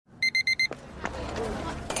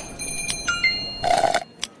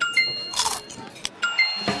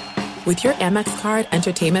With your Amex card,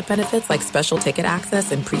 entertainment benefits like special ticket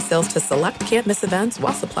access and pre-sales to select can't-miss events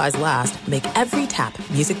while supplies last make every tap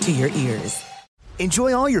music to your ears.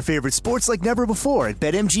 Enjoy all your favorite sports like never before at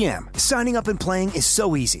BetMGM. Signing up and playing is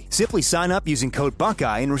so easy. Simply sign up using code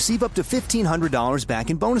Buckeye and receive up to $1,500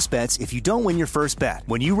 back in bonus bets if you don't win your first bet.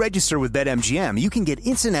 When you register with BetMGM, you can get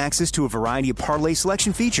instant access to a variety of parlay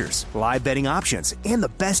selection features, live betting options, and the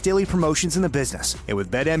best daily promotions in the business. And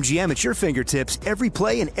with BetMGM at your fingertips, every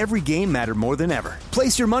play and every game matter more than ever.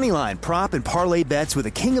 Place your moneyline, prop, and parlay bets with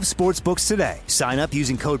the king of sportsbooks today. Sign up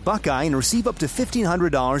using code Buckeye and receive up to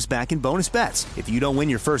 $1,500 back in bonus bets if you don't win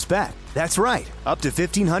your first bet. That's right, up to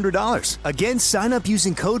 $1,500. Again, sign up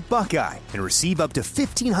using code Buckeye and receive up to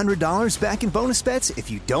 $1,500 back in bonus bets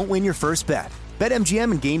if you don't win your first bet.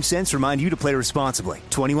 BetMGM and GameSense remind you to play responsibly.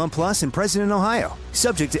 21 plus and present in Ohio.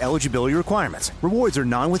 Subject to eligibility requirements. Rewards are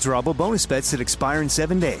non-withdrawable bonus bets that expire in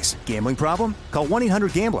 7 days. Gambling problem? Call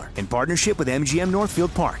 1-800-GAMBLER in partnership with MGM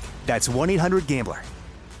Northfield Park. That's 1-800-GAMBLER.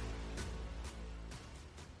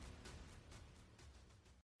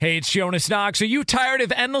 Hey, it's Jonas Knox. Are you tired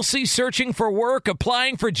of endlessly searching for work,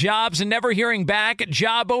 applying for jobs, and never hearing back?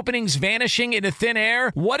 Job openings vanishing into thin air?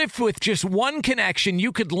 What if with just one connection,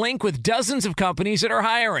 you could link with dozens of companies that are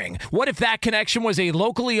hiring? What if that connection was a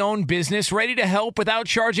locally owned business ready to help without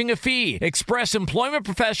charging a fee? Express Employment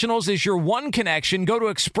Professionals is your one connection. Go to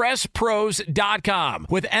expresspros.com.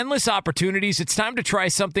 With endless opportunities, it's time to try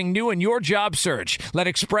something new in your job search. Let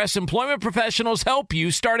Express Employment Professionals help you.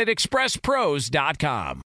 Start at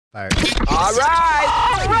expresspros.com. All right.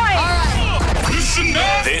 Listen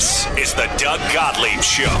up. This is the Doug Gottlieb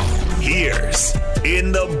Show. Here's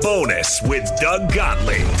In the Bonus with Doug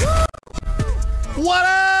Gottlieb. What up?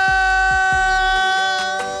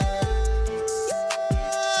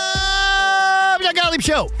 Doug Gottlieb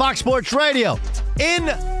Show, Fox Sports Radio. In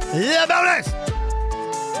the Bonus.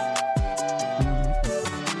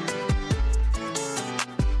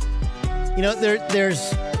 You know, there's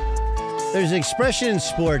an expression in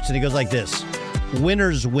sports, and it goes like this: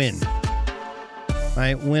 winners win.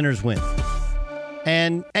 Right? Winners win.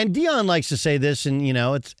 And Dion likes to say this, and you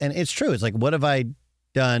know, it's true. It's like, what have I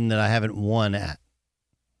done that I haven't won at?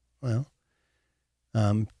 Well,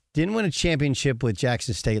 didn't win a championship with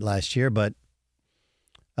Jackson State last year, but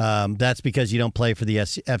that's because you don't play for the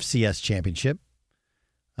FCS championship.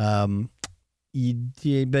 But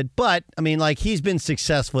I mean, like, he's been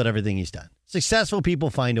successful at everything he's done. Successful people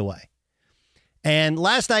find a way. And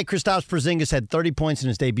last night, Kristaps Porzingis had 30 points in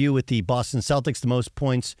his debut with the Boston Celtics, the most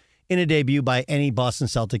points in a debut by any Boston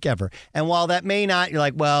Celtic ever. And while that may not, you're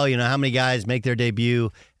like, well, you know, how many guys make their debut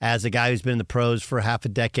as a guy who's been in the pros for half a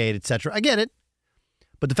decade, et cetera. I get it.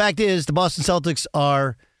 But the fact is, the Boston Celtics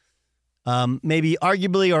are maybe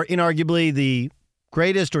arguably or inarguably the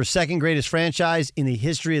greatest or second greatest franchise in the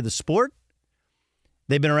history of the sport.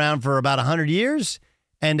 They've been around for about 100 years.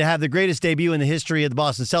 And to have the greatest debut in the history of the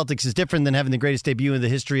Boston Celtics is different than having the greatest debut in the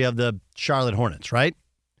history of the Charlotte Hornets, right?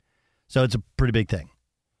 So it's a pretty big thing.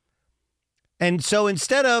 And so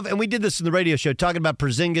instead of, and we did this in the radio show, talking about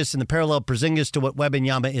Porzingis and the parallel Porzingis to what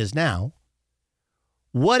Wembanyama is now,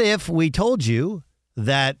 what if we told you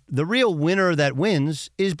that the real winner that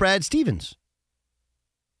wins is Brad Stevens?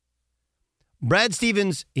 Brad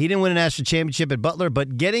Stevens, he didn't win a national championship at Butler,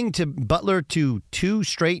 but getting to Butler to 2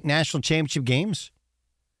 straight national championship games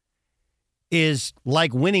is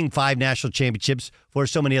like winning 5 national championships for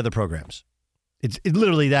so many other programs. It's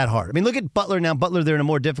literally that hard. I mean, look at Butler now. Butler, they're in a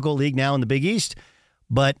more difficult league now in the Big East,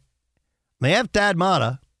 but they have Thad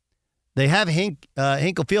Matta. They have Hinkle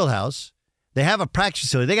Fieldhouse. They have a practice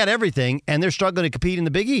facility. They got everything, and they're struggling to compete in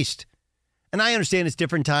the Big East. And I understand it's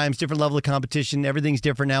different times, different level of competition. Everything's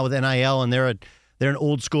different now with NIL, and they're an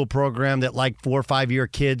old school program that like 4 or 5 year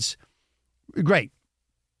kids. Great.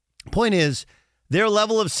 Point is, their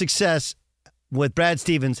level of success with Brad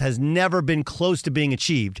Stevens has never been close to being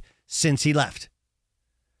achieved since he left.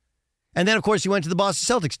 And then, of course, he went to the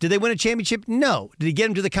Boston Celtics. Did they win a championship? No. Did he get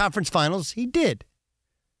him to the conference finals? He did.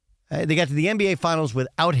 They got to the NBA finals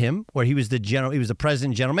without him, where he was the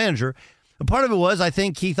president and general manager. But part of it was, I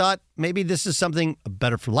think he thought maybe this is something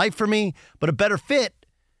better for life for me, but a better fit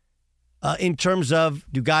in terms of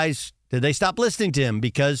did they stop listening to him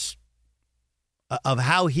because of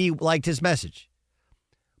how he liked his message?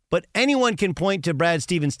 But anyone can point to Brad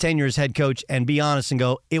Stevens' tenure as head coach and be honest and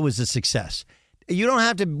go, it was a success. You don't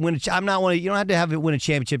have to win. You don't have to have it win a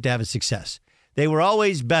championship to have a success. They were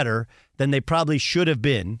always better than they probably should have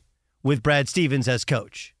been with Brad Stevens as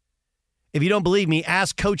coach. If you don't believe me,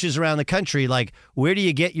 ask coaches around the country, like, where do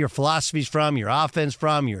you get your philosophies from, your offense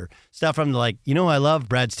from, your stuff from? Like, you know who I love?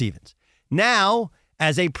 Brad Stevens. Now,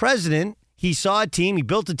 as a president, he saw a team, he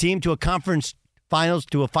built a team to a conference finals,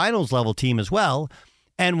 to a finals level team as well.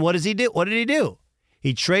 And what does he do? What did he do?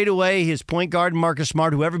 He traded away his point guard, Marcus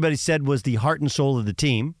Smart, who everybody said was the heart and soul of the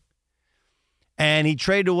team. And he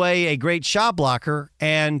traded away a great shot blocker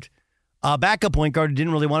and a backup point guard who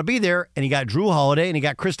didn't really want to be there. And he got Drew Holiday and he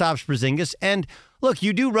got Kristaps Porzingis. And look,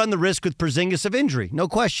 you do run the risk with Porzingis of injury, no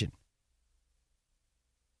question.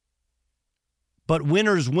 But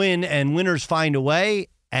winners win and winners find a way.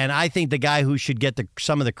 And I think the guy who should get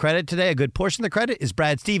some of the credit today, a good portion of the credit, is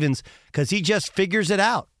Brad Stevens, because he just figures it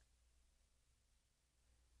out.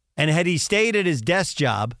 And had he stayed at his desk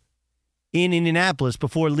job in Indianapolis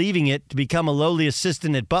before leaving it to become a lowly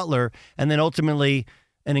assistant at Butler and then ultimately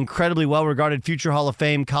an incredibly well-regarded future Hall of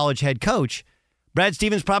Fame college head coach, Brad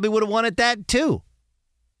Stevens probably would have won at that too.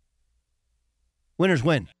 Winners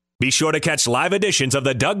win. Be sure to catch live editions of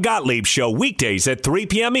the Doug Gottlieb Show weekdays at 3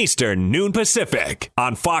 p.m. Eastern, noon Pacific,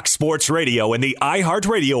 on Fox Sports Radio and the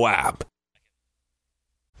iHeartRadio app.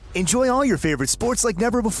 Enjoy all your favorite sports like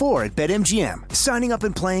never before at BetMGM. Signing up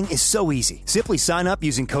and playing is so easy. Simply sign up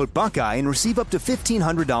using code Buckeye and receive up to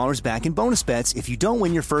 $1,500 back in bonus bets if you don't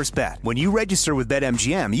win your first bet. When you register with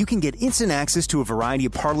BetMGM, you can get instant access to a variety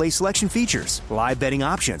of parlay selection features, live betting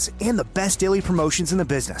options, and the best daily promotions in the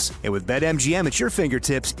business. And with BetMGM at your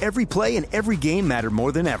fingertips, every play and every game matter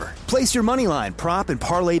more than ever. Place your moneyline, prop, and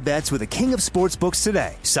parlay bets with the king of sportsbooks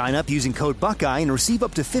today. Sign up using code Buckeye and receive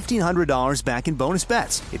up to $1,500 back in bonus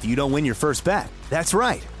bets if you don't win your first bet. That's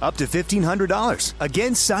right, up to $1,500.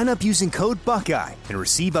 Again, sign up using code Buckeye and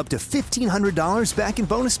receive up to $1,500 back in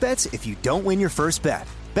bonus bets if you don't win your first bet.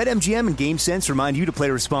 BetMGM and GameSense remind you to play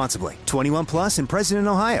responsibly. 21 plus and present in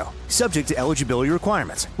Ohio. Subject to eligibility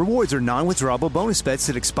requirements. Rewards are non-withdrawable bonus bets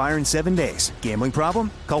that expire in 7 days. Gambling problem?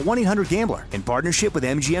 Call 1-800-GAMBLER in partnership with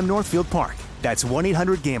MGM Northfield Park. That's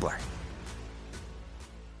 1-800-GAMBLER.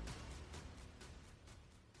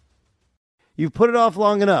 You've put it off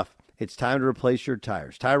long enough. It's time to replace your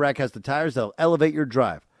tires. Tire Rack has the tires that'll elevate your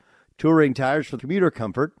drive. Touring tires for commuter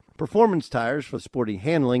comfort, performance tires for sporty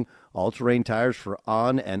handling, all-terrain tires for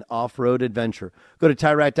on- and off-road adventure. Go to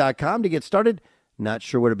TireRack.com to get started. Not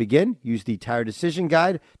sure where to begin? Use the Tire Decision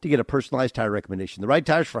Guide to get a personalized tire recommendation. The right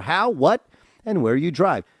tires for how, what, and where you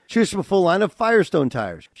drive. Choose from a full line of Firestone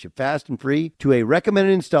tires. Ship fast and free to a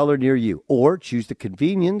recommended installer near you. Or choose the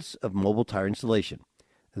convenience of mobile tire installation.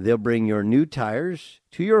 They'll bring your new tires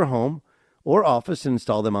to your home or office and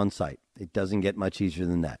install them on site. It doesn't get much easier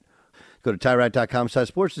than that. Go to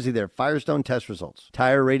TireRack.com/sports to see their Firestone test results,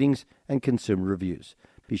 tire ratings, and consumer reviews.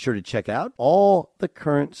 Be sure to check out all the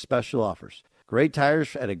current special offers. Great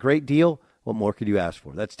tires at a great deal. What more could you ask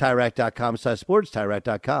for? That's TireRack.com/sports,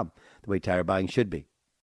 TireRack.com, the way tire buying should be.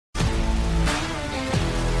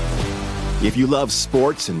 If you love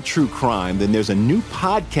sports and true crime, then there's a new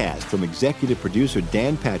podcast from executive producer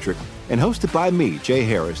Dan Patrick and hosted by me, Jay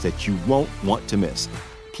Harris, that you won't want to miss.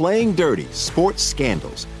 Playing Dirty: Sports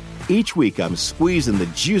Scandals. Each week, I'm squeezing the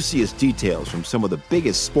juiciest details from some of the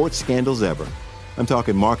biggest sports scandals ever. I'm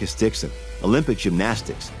talking Marcus Dixon, Olympic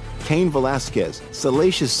gymnastics, Cain Velasquez,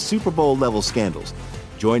 salacious Super Bowl-level scandals.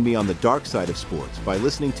 Join me on the dark side of sports by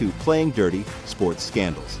listening to Playing Dirty: Sports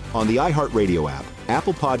Scandals on the iHeartRadio app,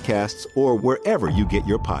 Apple Podcasts, or wherever you get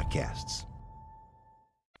your podcasts.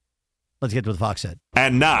 Let's get to what the Fox said.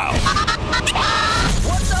 And now,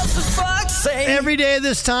 What does the Fox say? Every day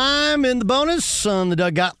this time in the bonus on the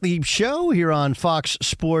Doug Gottlieb Show here on Fox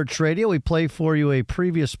Sports Radio, we play for you a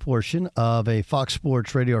previous portion of a Fox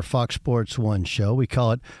Sports Radio or Fox Sports 1 show. We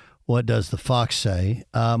call it What Does the Fox Say?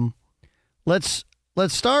 Let's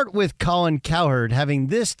start with Colin Cowherd having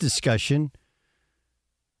this discussion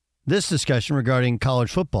regarding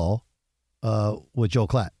college football with Joel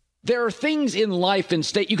Klatt. There are things in life and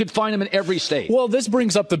state, you could find them in every state. Well, this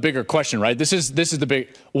brings up the bigger question, right? This is the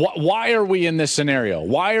big, why are we in this scenario?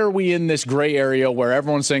 Why are we in this gray area where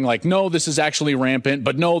everyone's saying like, no, this is actually rampant,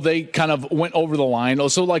 but no, they kind of went over the line.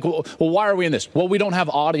 So like, well, why are we in this? Well, we don't have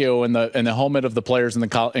audio in the helmet of the players in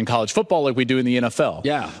college football like we do in the NFL.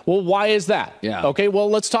 Yeah. Well, why is that? Yeah. Okay, well,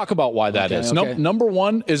 let's talk about why that is. Okay. Number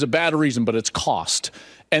one is a bad reason, but it's cost.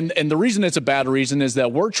 And the reason it's a bad reason is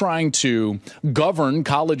that we're trying to govern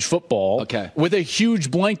college football with a huge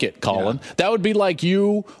blanket, Colin. Yeah. That would be like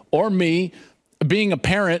you or me being a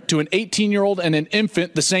parent to an 18-year-old and an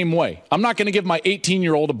infant the same way. I'm not going to give my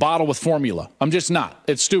 18-year-old a bottle with formula. I'm just not.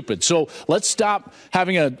 It's stupid. So let's stop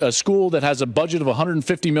having a school that has a budget of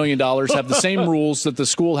 $150 million have the same rules that the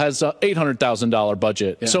school has a $800,000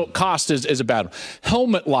 budget. Yeah. So cost is a bad one.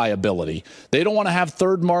 Helmet liability. They don't want to have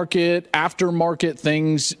third market, aftermarket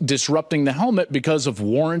things disrupting the helmet because of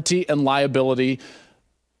warranty and liability.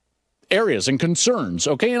 areas and concerns,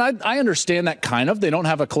 okay? And I understand that kind of. They don't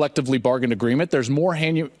have a collectively bargained agreement. There's more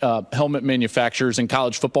helmet manufacturers in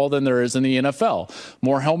college football than there is in the NFL.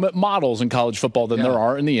 More helmet models in college football than there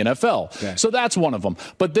are in the NFL. Okay. So that's one of them.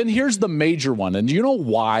 But then here's the major one. And do you know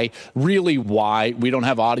why we don't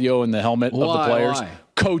have audio in the helmet of the players? Why?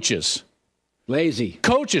 Coaches. Lazy.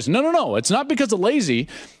 Coaches. No. It's not because of lazy.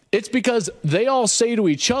 It's because they all say to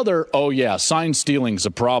each other, oh, yeah, sign stealing's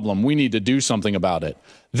a problem. We need to do something about it.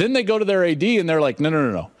 Then they go to their AD and they're like,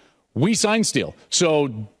 no. We sign steal.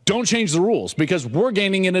 So don't change the rules because we're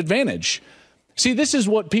gaining an advantage. See, this is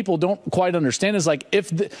what people don't quite understand is like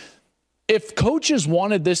if coaches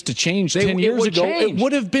wanted this to change 10 years ago, it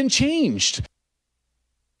would have been changed.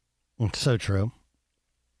 It's so true.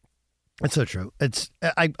 It's so true.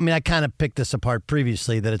 I kind of picked this apart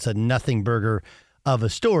previously that it's a nothing burger of a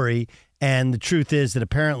story, and the truth is that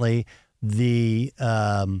apparently the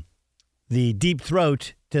deep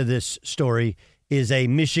throat to this story is a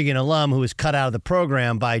Michigan alum who was cut out of the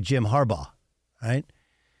program by Jim Harbaugh, right?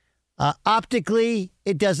 Optically,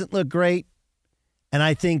 it doesn't look great, and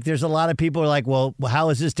I think there's a lot of people who are like, well, how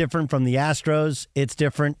is this different from the Astros? It's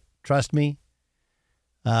different, trust me.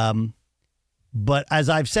 But as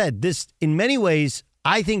I've said, this in many ways,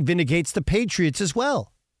 I think vindicates the Patriots as well.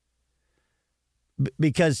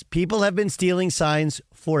 Because people have been stealing signs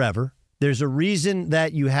forever. There's a reason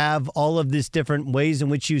that you have all of these different ways in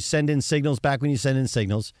which you send in signals back when you send in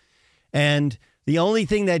signals. And the only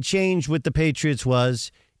thing that changed with the Patriots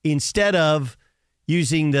was instead of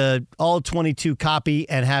using the all 22 copy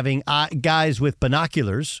and having guys with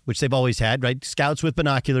binoculars, which they've always had, right? Scouts with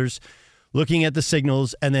binoculars looking at the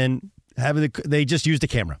signals and then they just used a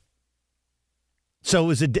camera. So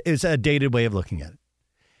it was a dated way of looking at it.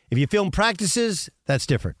 If you film practices, that's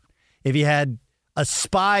different. If you had a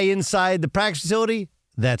spy inside the practice facility,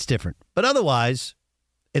 that's different. But otherwise,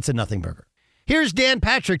 it's a nothing burger. Here's Dan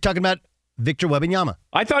Patrick talking about Victor Wembanyama.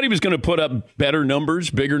 I thought he was going to put up better numbers,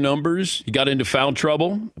 bigger numbers. He got into foul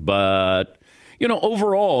trouble. But,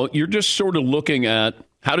 overall, you're just sort of looking at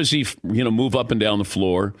how does he, move up and down the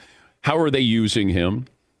floor? How are they using him?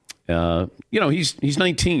 He's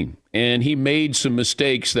 19, and he made some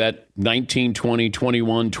mistakes that 19, 20,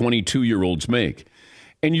 21, 22-year-olds make.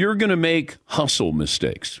 And you're going to make hustle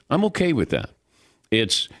mistakes. I'm okay with that.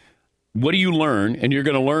 It's what do you learn? And you're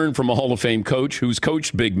going to learn from a Hall of Fame coach who's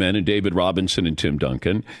coached big men and David Robinson and Tim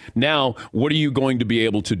Duncan. Now, what are you going to be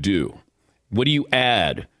able to do? What do you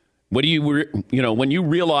add? What do you, when you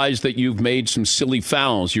realize that you've made some silly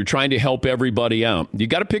fouls, you're trying to help everybody out. You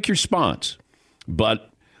got to pick your spots. But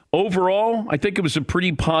overall, I think it was a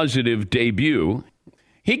pretty positive debut.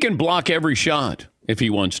 He can block every shot if he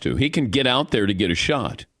wants to. He can get out there to get a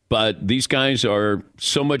shot. But these guys are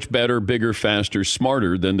so much better, bigger, faster,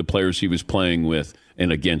 smarter than the players he was playing with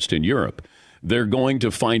and against in Europe. They're going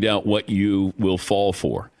to find out what you will fall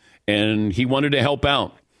for. And he wanted to help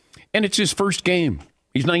out. And it's his first game.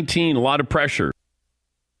 He's 19, a lot of pressure.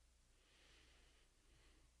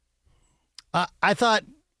 I thought,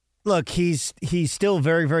 look, he's still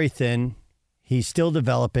very, very thin. He's still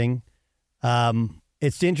developing.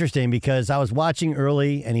 It's interesting because I was watching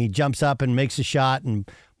early and he jumps up and makes a shot and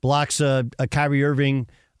blocks a Kyrie Irving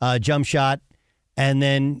jump shot. And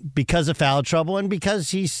then because of foul trouble and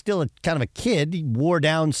because he's still kind of a kid, he wore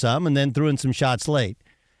down some and then threw in some shots late.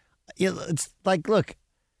 It's like, look,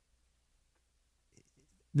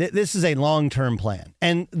 this is a long-term plan.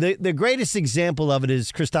 And the greatest example of it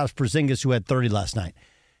is Kristaps Porzingis, who had 30 last night.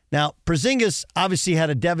 Now, Porzingis obviously had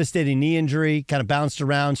a devastating knee injury, kind of bounced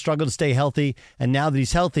around, struggled to stay healthy. And now that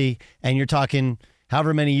he's healthy, and you're talking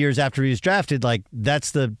however many years after he was drafted, like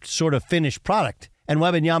that's the sort of finished product. And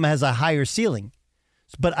Wembanyama has a higher ceiling.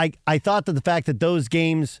 But I thought that the fact that those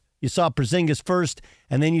games, you saw Porzingis first,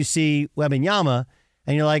 and then you see Wembanyama,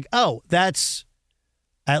 and you're like, oh, that's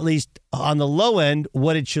at least on the low end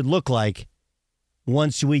what it should look like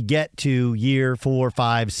once we get to year 4,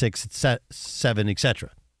 5, 6, 7, etc.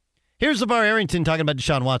 Here's LeVar Arrington talking about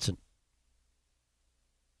Deshaun Watson.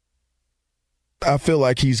 I feel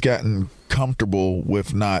like he's gotten comfortable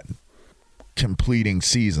with not completing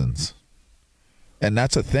seasons. And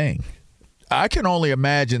that's a thing. I can only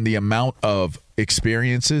imagine the amount of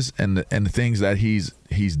experiences and the things that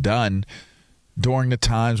he's done during the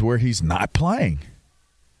times where he's not playing.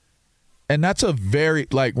 And that's a very,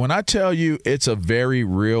 like, when I tell you it's a very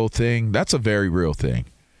real thing, that's a very real thing.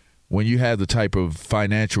 When you have the type of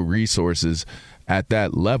financial resources at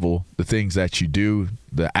that level, the things that you do,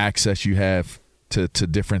 the access you have to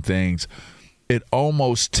different things, it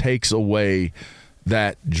almost takes away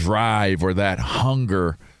that drive or that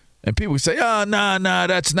hunger And people say, "Oh, no,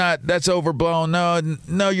 that's overblown.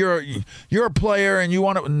 No, you're a player and you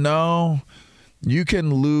want to." No, you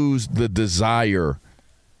can lose the desire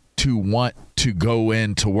to want to go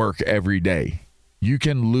in to work every day. You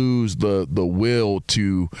can lose the will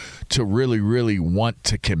to really, really want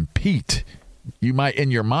to compete. You might,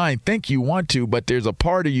 in your mind, think you want to, but there's a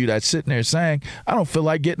part of you that's sitting there saying, "I don't feel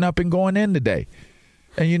like getting up and going in today."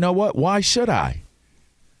 And you know what? Why should I?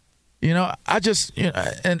 I just,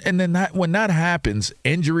 and then when that happens,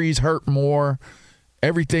 injuries hurt more,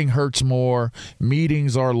 everything hurts more,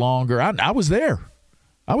 meetings are longer. I was there.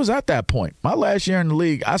 I was at that point. My last year in the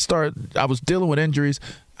league, I was dealing with injuries.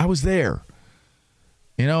 I was there.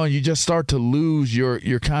 And you just start to lose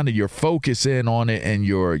your kind of your focus in on it and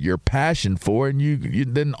your passion for it, and you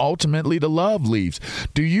then ultimately the love leaves.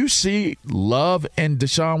 Do you see love in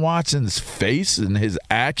Deshaun Watson's face and his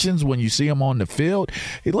actions when you see him on the field?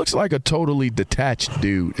 He looks like a totally detached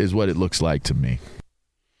dude is what it looks like to me.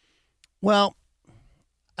 Well,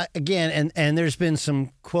 again, and there's been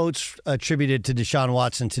some quotes attributed to Deshaun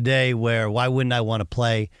Watson today where, why wouldn't I want to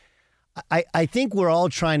play? I think we're all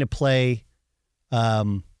trying to play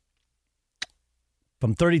from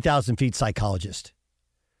 30,000 feet psychologist.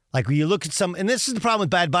 Like when you look at and this is the problem with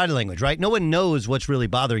bad body language, right? No one knows what's really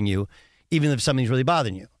bothering you, even if something's really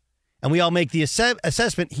bothering you. And we all make the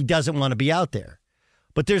assessment, he doesn't want to be out there.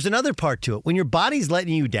 But there's another part to it. When your body's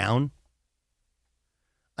letting you down,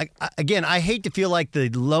 again, I hate to feel like the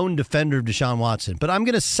lone defender of Deshaun Watson, but I'm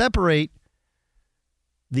going to separate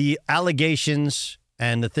the allegations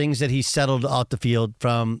and the things that he settled off the field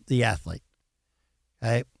from the athlete.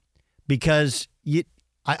 Okay? Because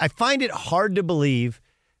I find it hard to believe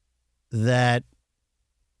that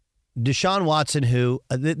Deshaun Watson, who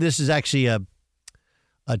this is actually a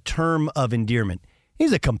term of endearment,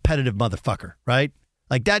 he's a competitive motherfucker, right?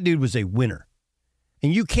 Like that dude was a winner.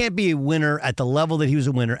 And you can't be a winner at the level that he was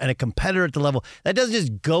a winner and a competitor at the level. That doesn't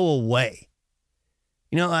just go away.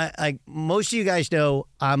 Most of you guys know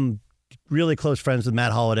I'm really close friends with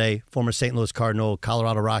Matt Holliday, former St. Louis Cardinal,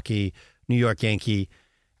 Colorado Rocky, New York Yankee.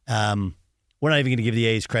 We're not even going to give the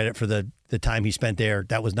A's credit for the time he spent there.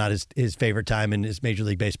 That was not his favorite time in his Major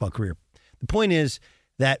League Baseball career. The point is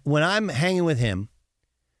that when I'm hanging with him,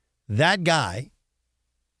 that guy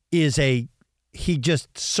he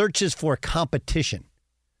just searches for competition.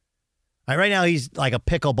 Right now, he's like a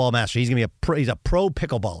pickleball master. He's going to be he's a pro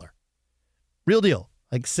pickleballer. Real deal.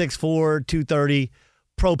 Like 6'4", 230,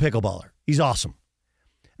 pro pickleballer. He's awesome.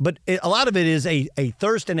 But a lot of it is a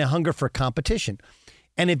thirst and a hunger for competition.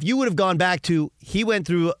 And if you would have gone back to, he went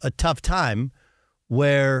through a tough time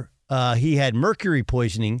where he had mercury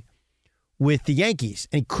poisoning with the Yankees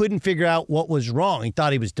and he couldn't figure out what was wrong. He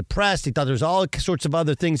thought he was depressed. He thought there was all sorts of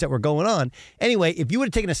other things that were going on. Anyway, if you would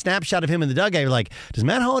have taken a snapshot of him in the dugout, you're like, does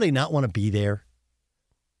Matt Holliday not want to be there?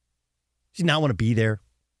 Does he not want to be there?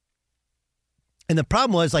 And the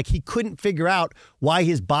problem was, like, he couldn't figure out why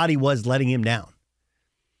his body was letting him down.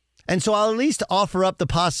 And so I'll at least offer up the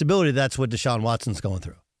possibility that's what Deshaun Watson's going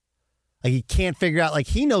through. Like, he can't figure out, like,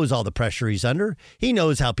 he knows all the pressure he's under. He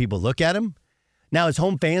knows how people look at him. Now his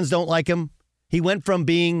home fans don't like him. He went from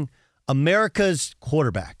being America's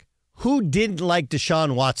quarterback. Who didn't like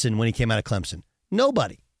Deshaun Watson when he came out of Clemson?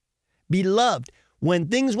 Nobody. Beloved. When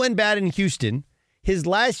things went bad in Houston, his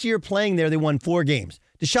last year playing there, they won 4 games.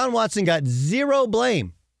 Deshaun Watson got zero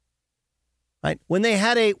blame. Right? When they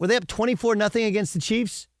were they up 24-0 against the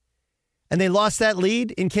Chiefs? And they lost that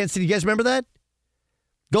lead in Kansas City. You guys remember that?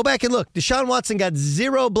 Go back and look. Deshaun Watson got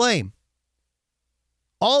zero blame.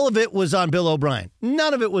 All of it was on Bill O'Brien.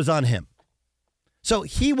 None of it was on him. So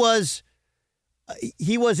he was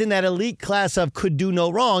in that elite class of could do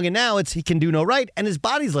no wrong, and now it's he can do no right, and his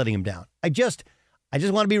body's letting him down. I just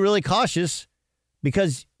want to be really cautious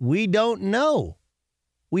because we don't know.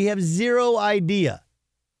 We have zero idea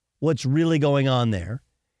what's really going on there.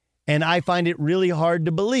 And I find it really hard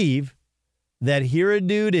to believe that here a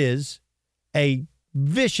dude is a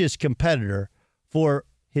vicious competitor for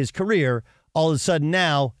his career, all of a sudden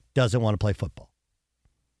now doesn't want to play football.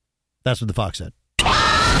 That's what the Fox said.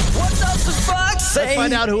 What does the Fox say? Let's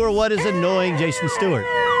find out who or what is annoying Jason Stewart.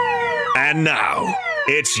 And now,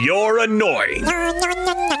 it's your annoying.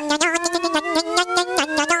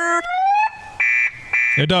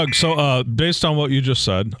 Hey, Doug, so based on what you just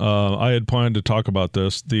said, I had planned to talk about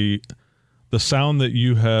this. The sound that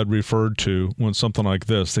you had referred to when something like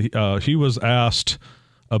this, he was asked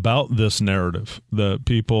about this narrative that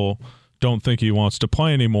people don't think he wants to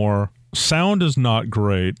play anymore. Sound is not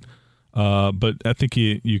great, but I think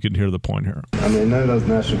you can hear the point here. I mean, none of those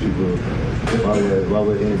national people, why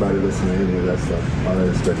would anybody listen to any of that stuff? All that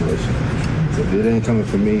is speculation. If it ain't coming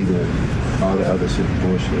from me, then all the other shit is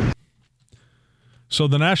bullshit. So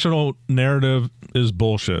the national narrative is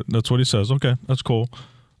bullshit. That's what he says. Okay, that's cool.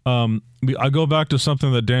 I go back to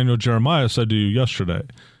something that Daniel Jeremiah said to you yesterday,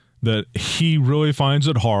 that he really finds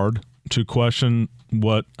it hard to question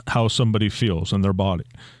how somebody feels in their body.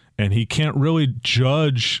 And he can't really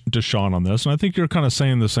judge Deshaun on this. And I think you're kind of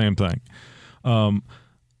saying the same thing.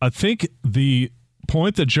 I think the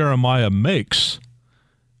point that Jeremiah makes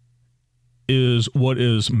is what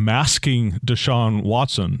is masking Deshaun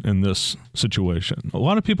Watson in this situation. A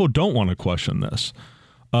lot of people don't want to question this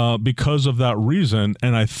because of that reason.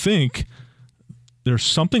 And I think there's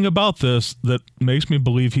something about this that makes me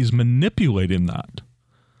believe he's manipulating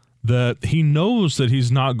that he knows that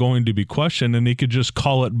he's not going to be questioned and he could just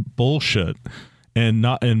call it bullshit and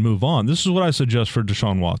move on. This is what I suggest for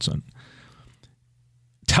Deshaun Watson.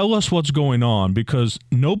 Tell us what's going on, because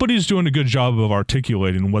nobody's doing a good job of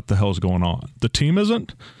articulating what the hell's going on. The team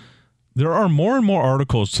isn't. There are more and more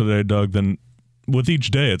articles today, Doug, than with each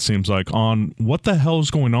day, it seems like, on what the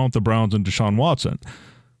hell's going on with the Browns and Deshaun Watson.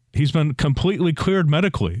 He's been completely cleared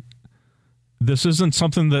medically. This isn't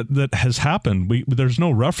something that has happened. There's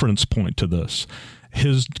no reference point to this.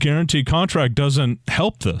 His guaranteed contract doesn't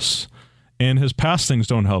help this, and his past things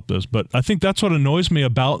don't help this. But I think that's what annoys me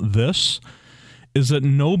about this, is that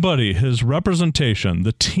nobody, his representation,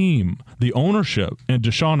 the team, the ownership, and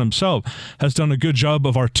Deshaun himself has done a good job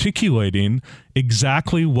of articulating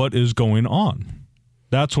exactly what is going on.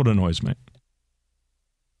 That's what annoys me.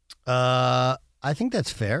 I think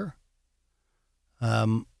that's fair.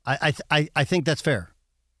 I think that's fair.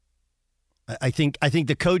 I think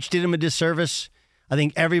the coach did him a disservice. I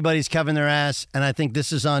think everybody's covering their ass, and I think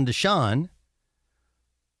this is on Deshaun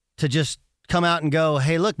to just come out and go,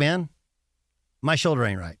 "Hey, look, man, my shoulder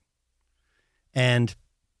ain't right. And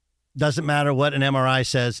doesn't matter what an MRI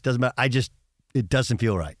says, doesn't matter. It doesn't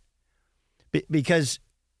feel right." Because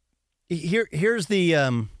here's the,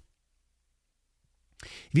 if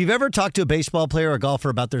you've ever talked to a baseball player or a golfer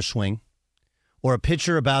about their swing, or a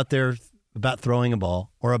pitcher about throwing a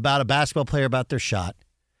ball, or about a basketball player about their shot,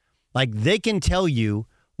 like, they can tell you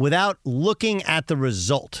without looking at the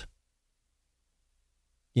result.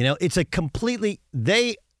 You know, it's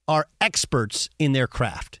they are experts in their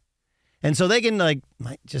craft. And so they can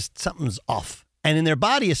just something's off. And in their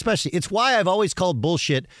body especially. It's why I've always called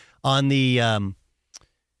bullshit on the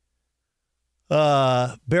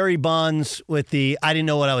Barry Bonds with the I didn't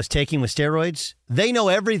know what I was taking with steroids. They know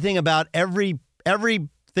everything about everything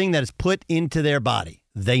that is put into their body.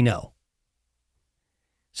 They know.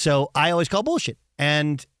 So I always call bullshit.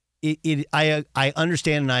 And I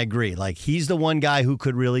understand and I agree. Like, he's the one guy who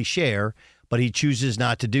could really share, but he chooses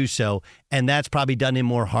not to do so, and that's probably done him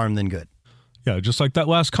more harm than good. Yeah, just like that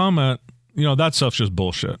last comment, that stuff's just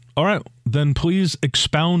bullshit. All right, then please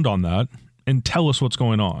expound on that and tell us what's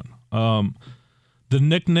going on.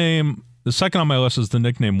 The second on my list is the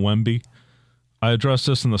nickname Wemby. I addressed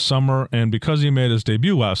this in the summer, and because he made his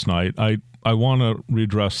debut last night, I want to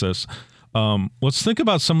redress this. Let's think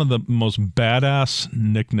about some of the most badass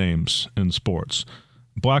nicknames in sports.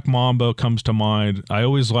 Black Mamba comes to mind. I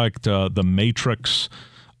always liked the Matrix,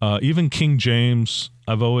 even King James.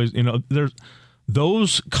 I've always, there's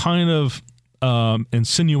those kind of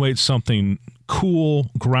insinuate something cool,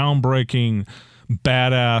 groundbreaking,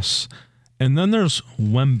 badass. And then there's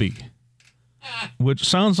Wemby, which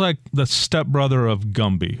sounds like the stepbrother of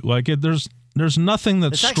Gumby. Like, there's nothing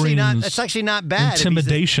that screams. It's actually not bad.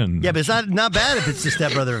 Intimidation. But it's not bad if it's the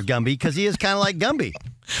stepbrother of Gumby, because he is kind of like Gumby,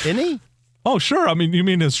 isn't he? Oh, sure. I mean, you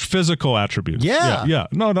mean his physical attributes? Yeah.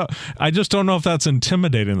 No. I just don't know if that's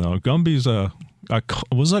intimidating, though. Gumby's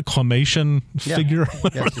was a clamation figure?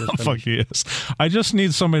 Whatever the fuck he is. I just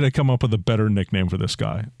need somebody to come up with a better nickname for this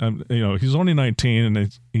guy. He's only 19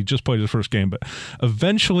 and he just played his first game, but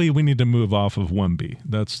eventually we need to move off of Wemby.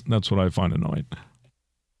 That's what I find annoying.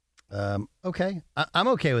 Okay. I'm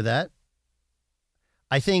okay with that.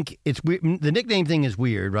 I think it's weird. The nickname thing is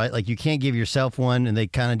weird, right? Like, you can't give yourself one, and you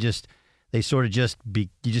just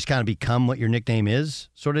kind of become what your nickname is,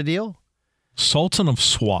 sort of deal. Sultan of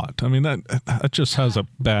SWAT. I mean, that just has a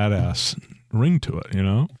badass ring to it,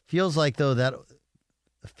 Feels like that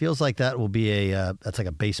will be that's like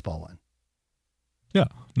a baseball one. Yeah,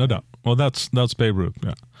 no doubt. Well, that's Babe Ruth.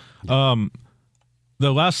 Yeah.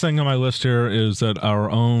 The last thing on my list here is that our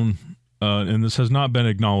own, and this has not been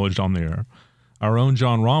acknowledged on the air, our own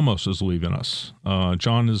John Ramos is leaving us.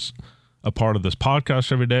 John is a part of this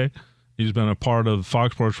podcast every day. He's been a part of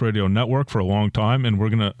Fox Sports Radio Network for a long time, and we're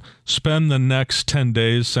going to spend the next 10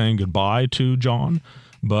 days saying goodbye to John.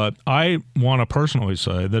 But I want to personally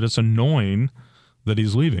say that it's annoying that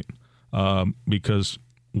he's leaving. because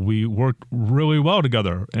we work really well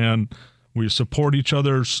together and we support each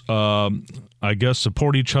other's,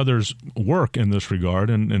 support each other's work in this regard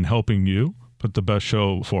and helping you put the best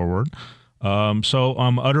show forward. So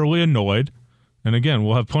I'm utterly annoyed. And again,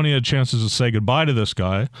 we'll have plenty of chances to say goodbye to this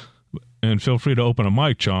guy. And feel free to open a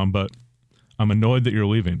mic, John, but I'm annoyed that you're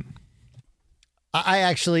leaving. I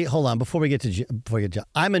actually, hold on, before we get to John,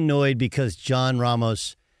 I'm annoyed because John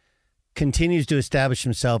Ramos continues to establish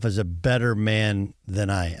himself as a better man than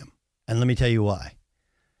I am. And let me tell you why.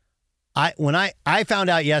 When I found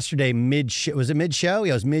out yesterday was it mid-show?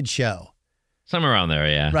 Yeah, it was mid-show. Somewhere around there,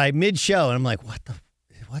 yeah. Right, mid-show. And I'm like, what the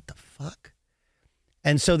fuck?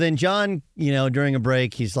 And so then John, during a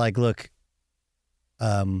break, he's like, look,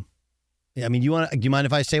 do you mind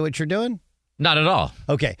if I say what you're doing? Not at all.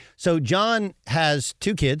 Okay. So John has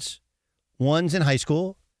 2 kids. One's in high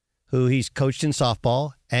school, who he's coached in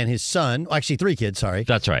softball, and his son, actually 3 kids, sorry.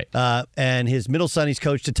 That's right. And his middle son, he's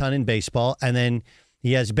coached a ton in baseball. And then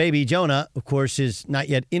he has baby Jonah, of course, is not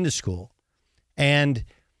yet into school. And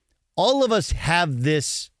all of us have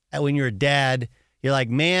this, when you're a dad, you're like,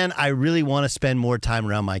 man, I really want to spend more time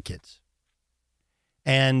around my kids.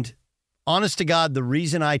 And honest to God, the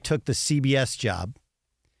reason I took the CBS job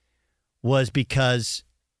was because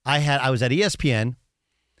I was at ESPN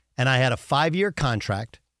and I had a 5-year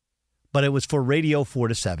contract, but it was for radio 4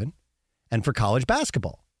 to 7 and for college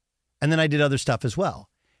basketball. And then I did other stuff as well.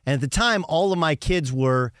 And at the time, all of my kids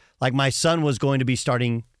were, like my son was going to be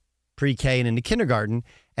starting pre-K and into kindergarten.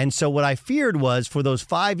 And so what I feared was for those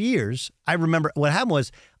 5 years, I remember what happened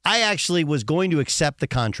was I actually was going to accept the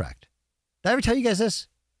contract. Did I ever tell you guys this?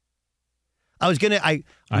 I was going to, I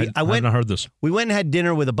went, haven't heard this. We went and had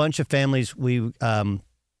dinner with a bunch of families. We went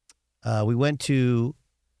to,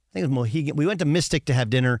 I think it was Mohegan. We went to Mystic to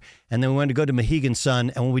have dinner, and then we went to go to Mohegan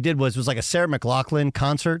Sun. And what we did was, it was like a Sarah McLachlan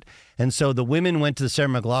concert. And so the women went to the Sarah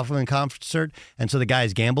McLachlan concert, and so the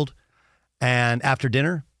guys gambled and after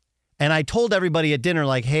dinner. And I told everybody at dinner,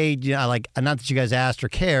 like, hey, not that you guys asked or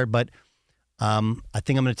cared, but I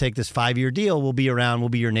think I'm going to take this 5-year deal. We'll be around. We'll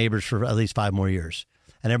be your neighbors for at least 5 more years.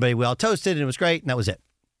 And everybody, we all toasted, and it was great, and that was it.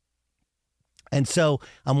 And so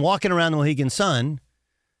I'm walking around the Mohegan Sun,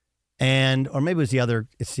 or maybe it's the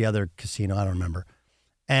other casino, I don't remember.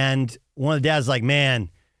 And one of the dads like,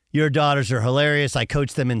 man, your daughters are hilarious. I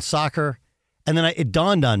coach them in soccer. And then it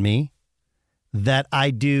dawned on me that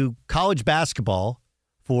I do college basketball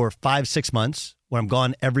for 5-6 months, where I'm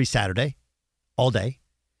gone every Saturday, all day.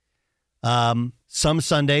 Some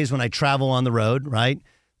Sundays when I travel on the road, right?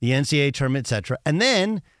 The NCAA tournament, et cetera. And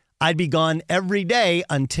then I'd be gone every day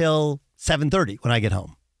until 7:30 when I get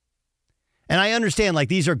home. And I understand, like,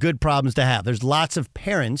 these are good problems to have. There's lots of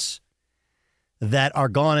parents that are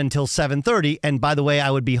gone until 7:30. And by the way, I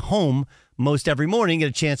would be home most every morning, get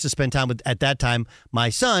a chance to spend time with, at that time, my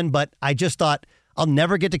son. But I just thought, I'll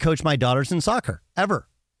never get to coach my daughters in soccer, ever.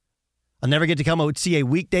 I'll never get to come out see a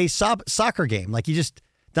weekday soccer game. Like,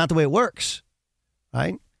 not the way it works,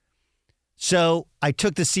 right? So I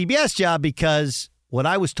took the CBS job because what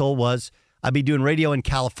I was told was I'd be doing radio in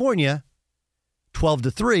California, 12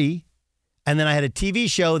 to 3, and then I had a TV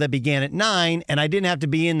show that began at 9, and I didn't have to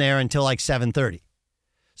be in there until like 7:30.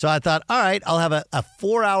 So I thought, all right, I'll have a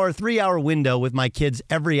 4-hour, 3-hour window with my kids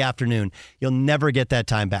every afternoon. You'll never get that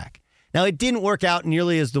time back. Now, it didn't work out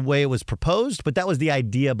nearly as the way it was proposed, but that was the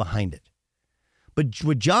idea behind it. But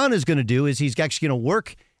what John is going to do is he's actually going to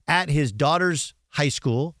work at his daughter's high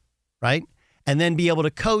school, right? And then be able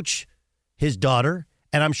to coach his daughter,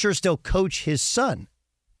 and I'm sure still coach his son.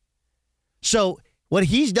 So what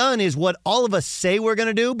he's done is what all of us say we're going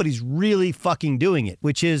to do, but he's really fucking doing it,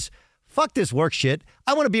 which is, fuck this work shit.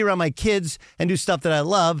 I want to be around my kids and do stuff that I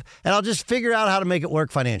love, and I'll just figure out how to make it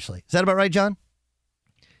work financially. Is that about right, John?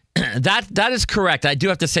 That is correct. I do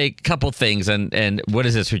have to say a couple things, and what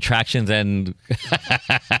is this, retractions? And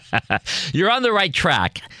you're on the right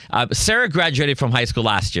track. Sarah graduated from high school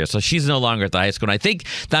last year, so she's no longer at the high school. And I think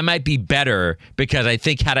that might be better, because I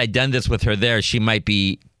think had I done this with her there, she might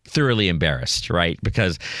be thoroughly embarrassed, right?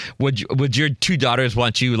 Because would your 2 daughters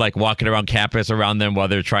want you like walking around campus around them while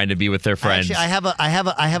they're trying to be with their friends? Actually,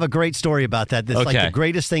 I have a great story about that. That's like the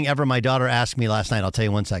greatest thing ever. My daughter asked me last night. I'll tell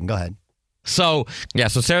you 1 second. Go ahead. So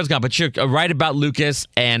Sarah's gone, but you're right about Lucas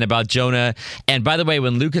and about Jonah. And by the way,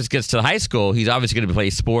 when Lucas gets to high school, he's obviously going to play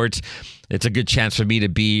sports. It's a good chance for me to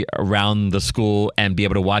be around the school and be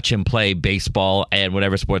able to watch him play baseball and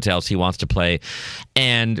whatever sports else he wants to play.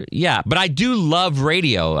 And but I do love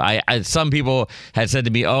radio. Some people had said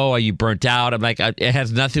to me, oh, are you burnt out? I'm like, it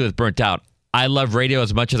has nothing with burnt out. I love radio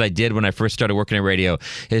as much as I did when I first started working in radio.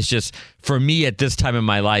 It's just, for me at this time in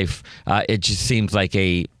my life, it just seems like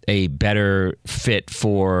a better fit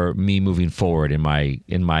for me moving forward in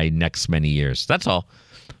my next many years. That's all.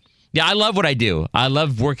 Yeah, I love what I do. I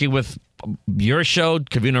love working with your show,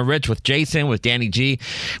 Covino Rich, with Jason, with Danny G,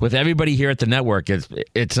 with everybody here at the network.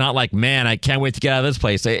 It's not like, man, I can't wait to get out of this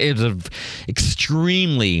place. It was an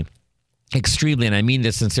extremely, and I mean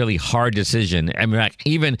this sincerely, hard decision. I mean, like,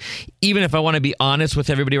 even if I want to be honest with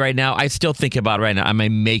everybody right now, I still think about right now, am I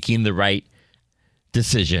making the right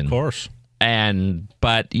decision? Of course.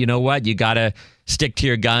 But you know what? You got to stick to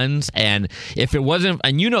your guns. And if it wasn't,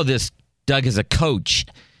 and you know this, Doug, as a coach,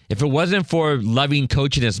 if it wasn't for loving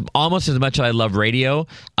coaching almost as much as I love radio,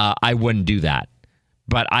 I wouldn't do that.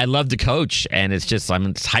 But I love to coach, and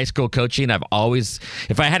it's high school coaching. I've always,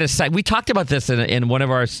 if I had we talked about this in one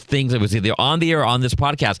of our things that was either on the air or on this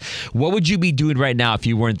podcast. What would you be doing right now if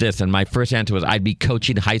you weren't this? And my first answer was, I'd be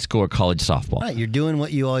coaching high school or college softball. Right, you're doing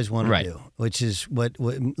what you always want to do, which is what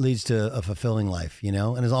leads to a fulfilling life,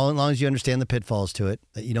 And as long as you understand the pitfalls to it,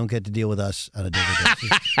 that you don't get to deal with us on a daily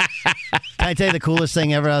basis. Can I tell you the coolest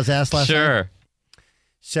thing ever I was asked last night? Sure.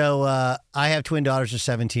 So I have twin daughters who are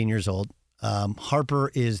 17 years old.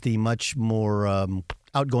 Harper is the much more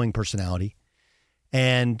outgoing personality.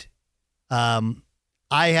 And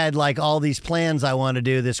I had like all these plans I want to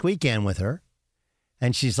do this weekend with her.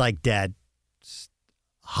 And she's like, Dad, it's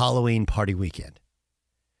Halloween party weekend.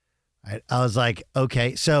 I was like,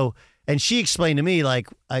 okay. So, and she explained to me, like,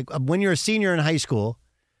 when you're a senior in high school,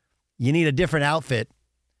 you need a different outfit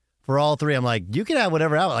for all three. I'm like, you can have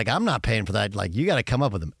whatever outfit. Like, I'm not paying for that. Like, you got to come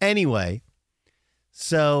up with them. Anyway,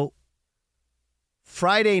 so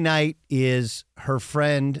Friday night is her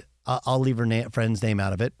friend. I'll leave her friend's name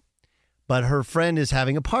out of it. But her friend is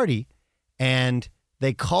having a party. And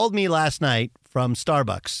they called me last night from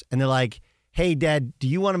Starbucks. And they're like, hey, Dad, do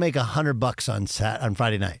you want to make $100 on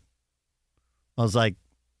Friday night? I was like,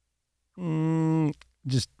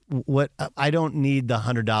 just what? I don't need the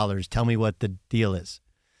 $100. Tell me what the deal is.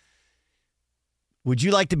 Would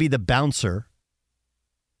you like to be the bouncer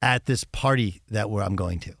at this party that I'm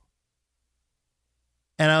going to?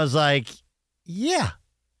 And I was like, yeah.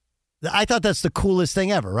 I thought that's the coolest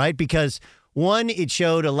thing ever, right? Because one, it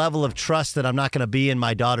showed a level of trust that I'm not going to be in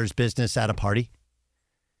my daughter's business at a party,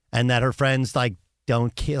 and that her friends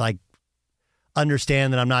don't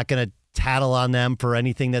understand that I'm not going to tattle on them for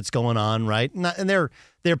anything that's going on, right? And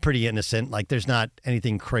they're pretty innocent. Like, there's not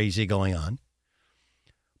anything crazy going on.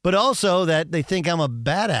 But also that they think I'm a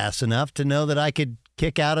badass enough to know that I could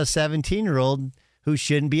kick out a 17-year-old who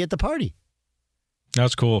shouldn't be at the party.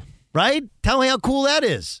 That's cool. Right? Tell me how cool that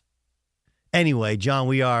is. Anyway, John,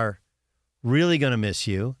 we are really going to miss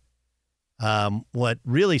you. What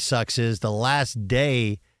really sucks is the last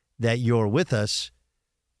day that you're with us,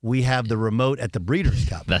 we have the remote at the Breeders'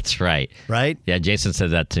 Cup. That's right. Right? Yeah, Jason said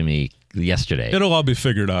that to me yesterday. It'll all be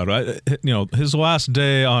figured out, right? His last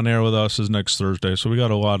day on air with us is next Thursday, so we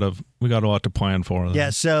got a lot to plan for. Yeah.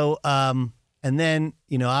 So, and then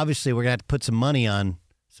obviously we're gonna have to put some money on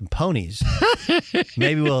some ponies.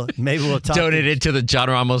 maybe we'll talk. Donate it to the John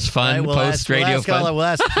Ramos Fund, post-radio fund. We'll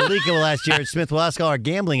ask Felica, we'll ask Jared Smith, we'll ask all our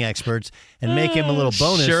gambling experts, and make him a little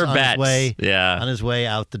bonus on his way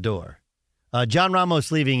out the door. John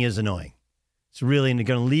Ramos leaving is annoying. It's really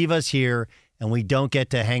going to leave us here, and we don't get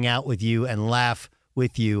to hang out with you and laugh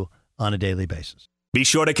with you on a daily basis. Be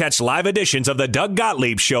sure to catch live editions of the Doug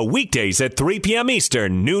Gottlieb Show weekdays at 3 p.m.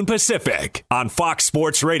 Eastern, noon Pacific, on Fox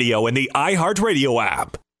Sports Radio and the iHeartRadio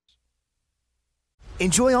app.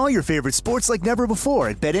 Enjoy all your favorite sports like never before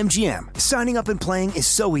at BetMGM. Signing up and playing is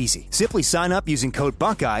so easy. Simply sign up using code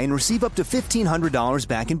Buckeye and receive up to $1,500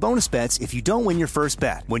 back in bonus bets if you don't win your first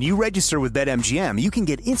bet. When you register with BetMGM, you can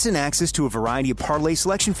get instant access to a variety of parlay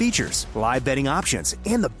selection features, live betting options,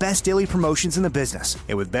 and the best daily promotions in the business.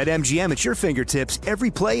 And with BetMGM at your fingertips, every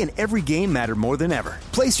play and every game matter more than ever.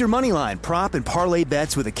 Place your moneyline, prop, and parlay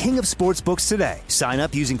bets with the king of sportsbooks today. Sign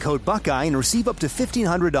up using code Buckeye and receive up to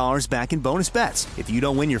 $1,500 back in bonus bets if you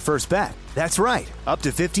don't win your first bet. That's right, up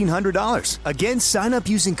to $1,500. Again, sign up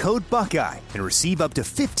using code Buckeye and receive up to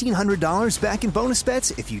 $1,500 back in bonus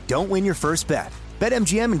bets if you don't win your first bet.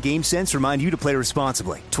 BetMGM and GameSense remind you to play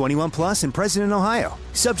responsibly. 21 plus and present in Ohio.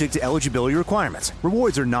 Subject to eligibility requirements.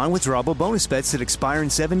 Rewards are non-withdrawable bonus bets that expire in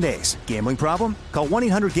 7 days. Gambling problem? Call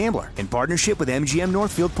 1-800-GAMBLER in partnership with MGM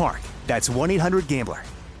Northfield Park. That's 1-800-GAMBLER.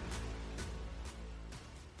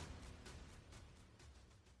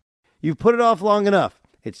 You've put it off long enough.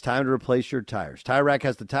 It's time to replace your tires. Tire Rack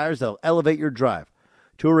has the tires that'll elevate your drive.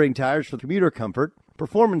 Touring tires for commuter comfort,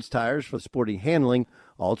 performance tires for sporty handling,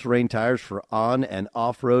 all-terrain tires for on- and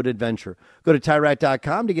off-road adventure. Go to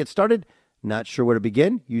TireRack.com to get started. Not sure where to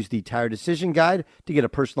begin? Use the Tire Decision Guide to get a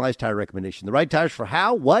personalized tire recommendation. The right tires for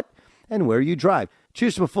how, what, and where you drive.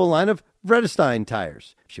 Choose from a full line of Vredestein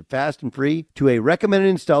tires. Ship fast and free to a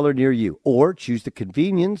recommended installer near you, or choose the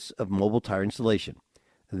convenience of mobile tire installation.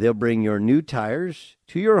 They'll bring your new tires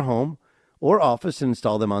to your home or office and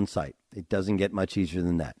install them on site. It doesn't get much easier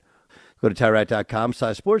than that. Go to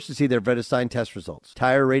TireRack.com/sports to see their Vredestein test results,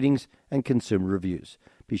 tire ratings, and consumer reviews.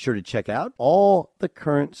 Be sure to check out all the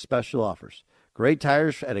current special offers. Great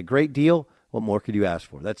tires at a great deal. What more could you ask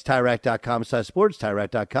for? That's TireRack.com/sports,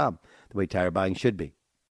 TireRack.com, the way tire buying should be.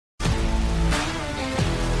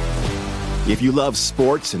 If you love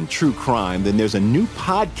sports and true crime, then there's a new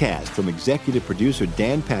podcast from executive producer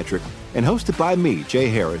Dan Patrick and hosted by me, Jay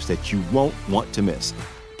Harris, that you won't want to miss.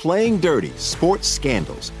 Playing Dirty: Sports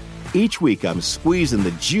Scandals. Each week, I'm squeezing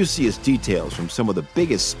the juiciest details from some of the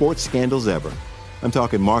biggest sports scandals ever. I'm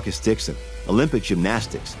talking Marcus Dixon, Olympic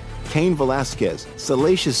gymnastics, Cain Velasquez,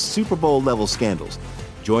 salacious Super Bowl-level scandals.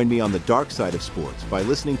 Join me on the dark side of sports by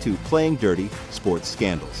listening to Playing Dirty: Sports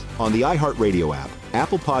Scandals on the iHeartRadio app,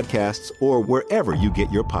 Apple Podcasts, or wherever you get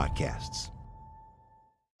your podcasts.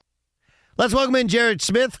 Let's welcome in Jared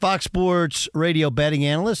Smith, Fox Sports Radio betting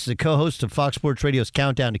analyst, the co-host of Fox Sports Radio's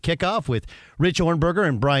Countdown to Kickoff with Rich Hornberger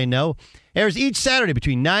and Brian Noe. Airs each Saturday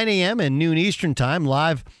between 9 a.m. and noon Eastern Time,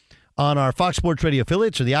 live on our Fox Sports Radio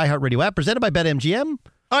affiliates or the iHeartRadio app, presented by BetMGM.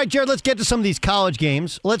 All right, Jared, let's get to some of these college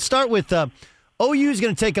games. Let's start with OU is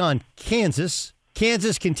going to take on Kansas.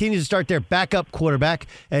 Kansas continues to start their backup quarterback,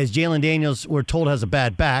 as Jalen Daniels, we're told, has a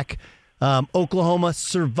bad back. Oklahoma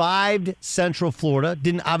survived Central Florida.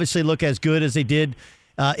 Didn't obviously look as good as they did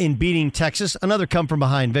in beating Texas. Another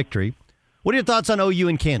come-from-behind victory. What are your thoughts on OU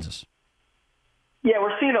and Kansas? Yeah,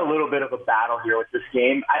 we're seeing a little bit of a battle here with this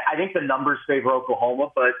game. I think the numbers favor Oklahoma,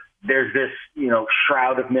 but there's this,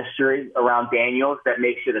 shroud of mystery around Daniels that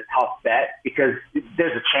makes it a tough bet because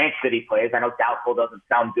there's a chance that he plays. I know doubtful doesn't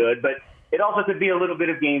sound good, but it also could be a little bit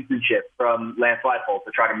of gamesmanship from Lance Leipold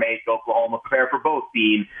to try to make Oklahoma prepare for both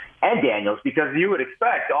Bean and Daniels, because you would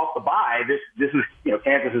expect off the bye, this is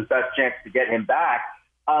Kansas's best chance to get him back.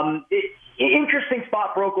 Interesting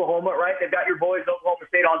spot for Oklahoma, right? They've got your boys Oklahoma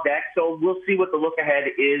State on deck, so we'll see what the look ahead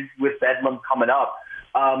is with Bedlam coming up.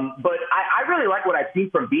 But I really like what I've seen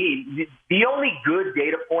from Bean. The only good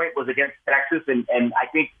data point was against Texas, and I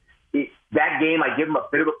think that game I give him a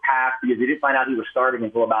bit of a pass because he didn't find out he was starting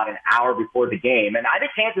until about an hour before the game. And I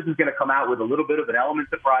think Kansas is going to come out with a little bit of an element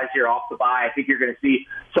surprise here off the bye. I think you're going to see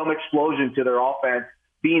some explosion to their offense.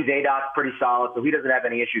 Bean's ADOT's pretty solid, so he doesn't have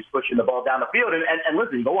any issues pushing the ball down the field. And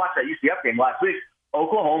listen, go watch that UCF game last week.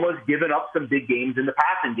 Oklahoma's given up some big games in the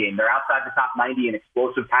passing game. They're outside the top 90 in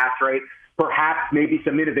explosive pass rate. Perhaps maybe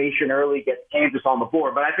some innovation early gets Kansas on the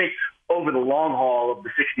board. But I think over the long haul of the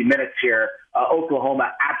 60 minutes here,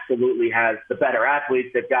 Oklahoma absolutely has the better athletes.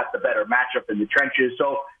 They've got the better matchup in the trenches.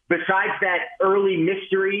 So besides that early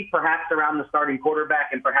mystery, perhaps around the starting quarterback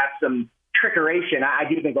and perhaps some trickeration, I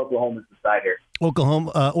do think Oklahoma's the side here.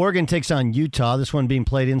 Oregon takes on Utah, this one being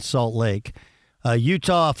played in Salt Lake.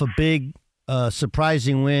 Utah off a big,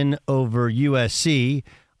 surprising win over USC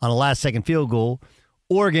on a last-second field goal.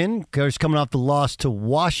 Oregon, of course, coming off the loss to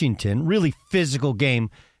Washington. Really physical game.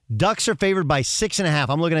 Ducks are favored by 6.5.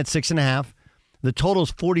 I'm looking at 6.5. The total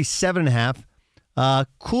is 47.5.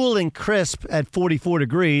 Cool and crisp at 44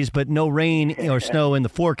 degrees, but no rain or snow in the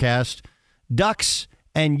forecast. Ducks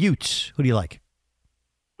and Utes. Who do you like?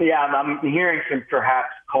 Yeah, I'm hearing some perhaps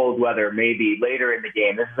cold weather maybe later in the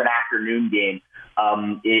game. This is an afternoon game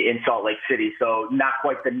in Salt Lake City, so not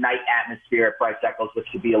quite the night atmosphere at Bryce Eccles, which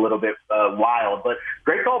could be a little bit wild. But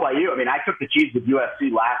great call by you. I mean, I took the Chiefs with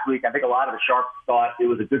USC last week. I think a lot of the sharps thought it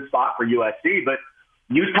was a good spot for USC, but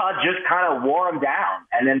Utah just kind of wore them down.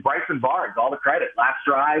 And then Bryson Barnes, all the credit. Last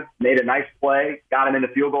drive, made a nice play, got him in the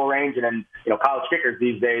field goal range. And then, college kickers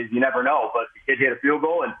these days, you never know. But the kid hit a field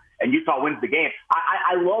goal, and Utah wins the game.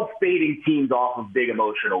 I love fading teams off of big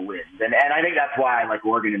emotional wins. And I think that's why I like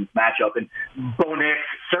Oregon in this matchup. And Bo Nix,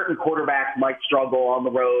 certain quarterbacks might struggle on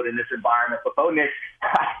the road in this environment. But Bo Nix,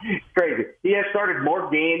 it's crazy. He has started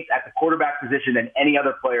more games at the quarterback position than any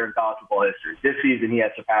other player in college football history. This season, he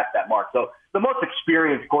has surpassed that mark. So the most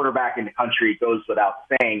experienced quarterback in the country goes without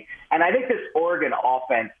saying. And I think this Oregon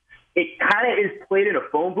offense, it kind of is played in a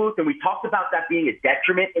phone booth, and we talked about that being a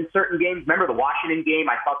detriment in certain games. Remember the Washington game?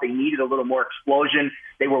 I thought they needed a little more explosion.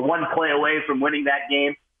 They were one play away from winning that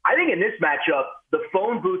game. I think in this matchup, the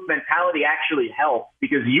phone booth mentality actually helps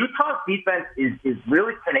because Utah's defense is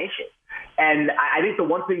really tenacious. And I think the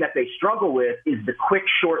one thing that they struggle with is the quick,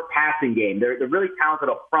 short passing game. They're really talented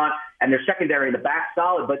up front, and they're secondary in the back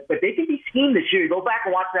solid, but they can be schemed this year. You go back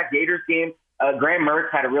and watch that Gators game. Graham Mertz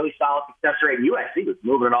had a really solid success rate, and USC was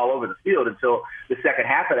moving it all over the field until the second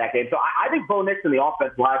half of that game. So I think Bo Nix and the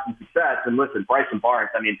offense will have some success. And listen, Bryson Barnes,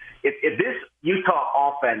 I mean, if this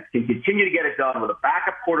Utah offense can continue to get it done with a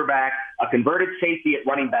backup quarterback, a converted safety at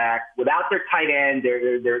running back, without their tight end,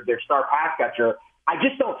 their star pass catcher, I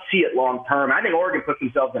just don't see it long term. I think Oregon puts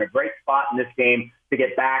themselves in a great spot in this game to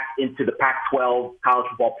get back into the Pac-12 college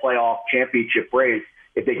football playoff championship race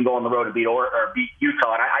if they can go on the road and beat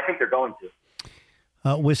Utah. And I think they're going to.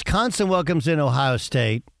 Wisconsin welcomes in Ohio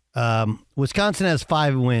State. Wisconsin has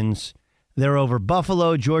 5 wins. They're over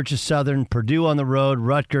Buffalo, Georgia Southern, Purdue on the road,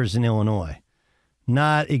 Rutgers, and Illinois.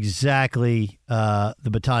 Not exactly the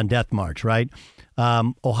Baton Death March, right?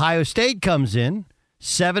 Ohio State comes in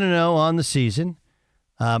 7-0 on the season,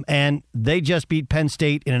 and they just beat Penn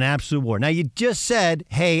State in an absolute war. Now, you just said,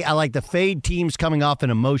 hey, I like the fade teams coming off an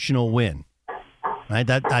emotional win. Right?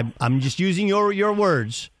 I'm just using your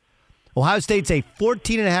words. Ohio State's a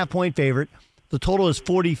 14.5-point favorite. The total is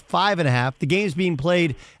 45.5. The game's being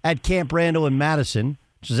played at Camp Randall in Madison.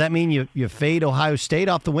 Does that mean you fade Ohio State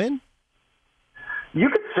off the win? You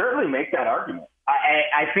could certainly make that argument.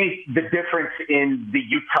 I think the difference in the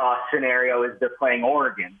Utah scenario is they're playing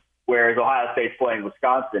Oregon, whereas Ohio State's playing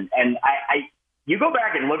Wisconsin. And you go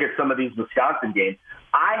back and look at some of these Wisconsin games.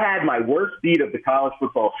 I had my worst beat of the college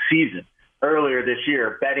football season earlier this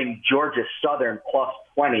year, betting Georgia Southern plus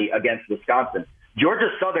 20 against Wisconsin. Georgia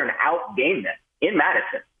Southern outgained them in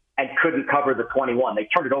Madison and couldn't cover the 21. They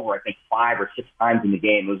turned it over, I think, 5 or 6 times in the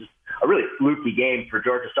game. It was just a really fluky game for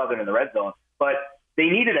Georgia Southern in the red zone. But they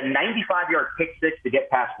needed a 95-yard pick six to get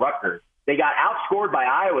past Rutgers. They got outscored by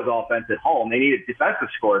Iowa's offense at home. They needed defensive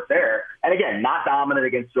scores there. And again, not dominant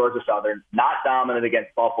against Georgia Southern, not dominant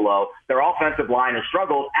against Buffalo. Their offensive line has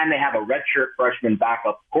struggled, and they have a redshirt freshman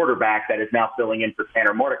backup quarterback that is now filling in for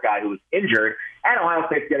Tanner Mordecai, who was injured. And Ohio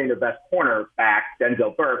State's getting their best corner back,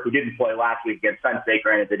 Denzel Burke, who didn't play last week against Penn State.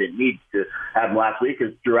 Granted, they didn't need to have him last week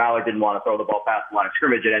because Drew Aller didn't want to throw the ball past the line of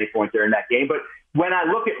scrimmage at any point during that game. But when I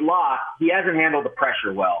look at Locke, he hasn't handled the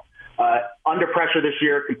pressure well. Under pressure this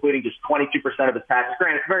year, completing just 22% of his passes.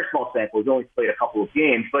 Granted, it's a very small sample. He's only played a couple of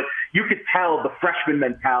games, but you could tell the freshman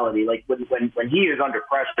mentality. Like when he is under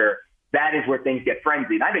pressure, that is where things get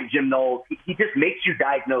frenzied. And I think Jim Knowles, he just makes you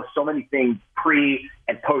diagnose so many things pre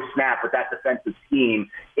and post snap with that defensive scheme.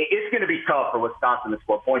 It's going to be tough for Wisconsin to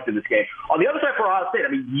score points in this game. On the other side for Ohio State, I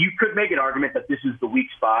mean, you could make an argument that this is the weak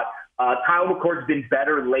spot. Kyle McCord's been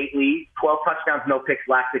better lately, 12 touchdowns, no picks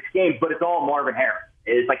last 6 games, but it's all Marvin Harrison.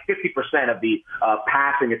 It's like 50% of the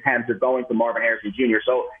passing attempts are going to Marvin Harrison Jr.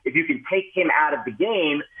 So if you can take him out of the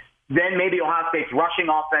game, then maybe Ohio State's rushing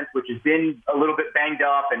offense, which has been a little bit banged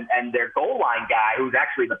up, and their goal line guy, who's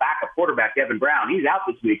actually the backup quarterback, Devin Brown, he's out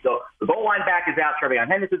this week. So the goal line back is out. Trevion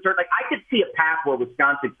Henderson's hurt. Like, I could see a path where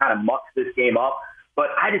Wisconsin kind of mucks this game up, but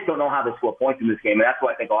I just don't know how they score points in this game, and that's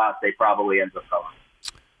why I think Ohio State probably ends up going.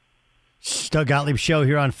 Doug Gottlieb Show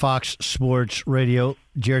here on Fox Sports Radio.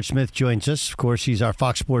 Jared Smith joins us. Of course, he's our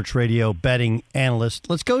Fox Sports Radio betting analyst.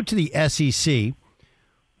 Let's go to the SEC,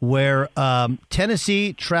 where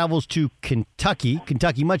Tennessee travels to Kentucky.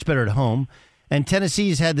 Kentucky much better at home. And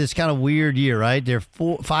Tennessee's had this kind of weird year, right? They're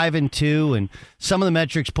 5-2, and some of the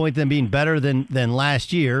metrics point to them being better than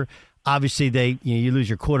last year. Obviously, you lose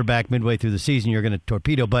your quarterback midway through the season, you're going to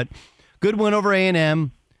torpedo. But good win over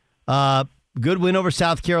A&M. Good win over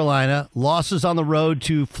South Carolina. Losses on the road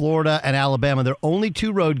to Florida and Alabama. They're only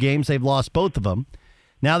 2 road games. They've lost both of them.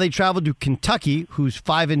 Now they travel to Kentucky, who's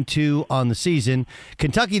 5-2 on the season.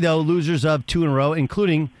 Kentucky, though, losers of 2 in a row,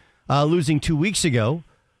 including losing 2 weeks ago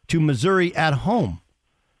to Missouri at home.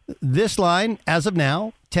 This line, as of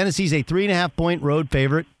now, Tennessee's a 3.5-point road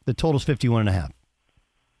favorite. The total's 51.5.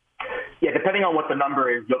 Yeah, depending on what the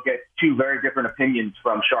number is, you'll get 2 very different opinions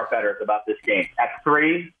from sharp bettors about this game. At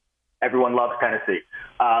 3, everyone loves Tennessee.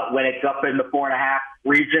 When it's up in the 4.5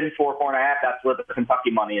 region, 4.5, that's where the Kentucky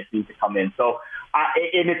money seems to come in. So,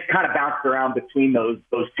 and it's kind of bounced around between those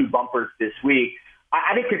 2 bumpers this week.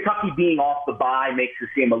 I think Kentucky being off the bye makes this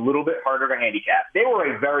game a little bit harder to handicap. They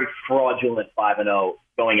were a very fraudulent 5-0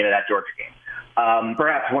 going into that Georgia game.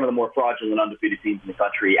 Perhaps one of the more fraudulent undefeated teams in the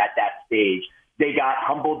country at that stage. They got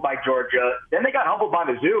humbled by Georgia. Then they got humbled by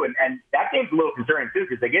Mizzou, and that game's a little concerning, too,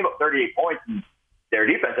 because they gave up 38 points, and their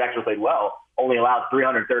defense actually played well, only allowed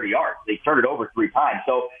 330 yards. They turned it over 3 times.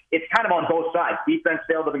 So it's kind of on both sides. Defense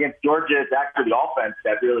failed up against Georgia. It's actually the offense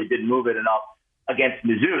that really didn't move it enough against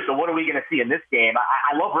Mizzou. So what are we going to see in this game?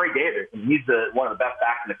 I love Ray Davis, and he's one of the best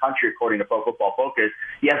backs in the country, according to Pro Football Focus.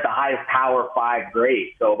 He has the highest Power 5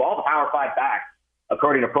 grade. So of all the Power 5 backs,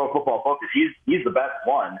 according to Pro Football Focus, he's the best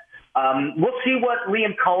one. We'll see what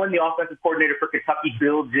Liam Cohen, the offensive coordinator for Kentucky,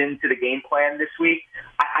 builds into the game plan this week.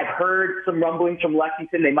 I've heard some rumblings from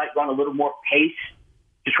Lexington. They might run a little more pace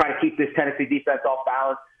to try to keep this Tennessee defense off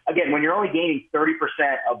balance. Again, when you're only gaining 30%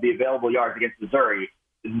 of the available yards against Missouri,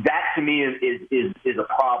 that to me is a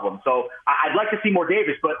problem. So I'd like to see more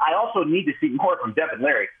Davis, but I also need to see more from Devin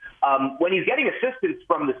Leary. When he's getting assistance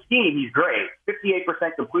from the scheme, he's great.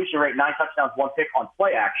 58% completion rate, 9 touchdowns, 1 pick on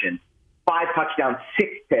play action, 5 touchdowns,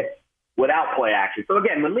 6 picks without play action. So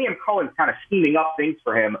again, when Liam Cohen's kind of scheming up things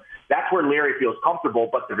for him, that's where Leary feels comfortable.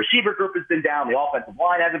 But the receiver group has been down. The offensive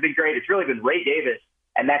line hasn't been great. It's really been Ray Davis,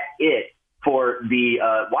 and that's it for the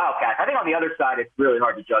Wildcats. I think on the other side, it's really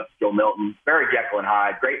hard to judge Joe Milton. Very Jekyll and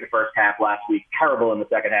Hyde. Great in the first half last week. Terrible in the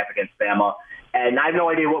second half against Bama. And I have no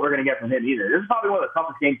idea what we're going to get from him either. This is probably one of the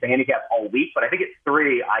toughest games to handicap all week, but I think at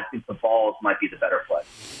 3, I think the balls might be the better play.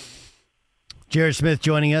 Jared Smith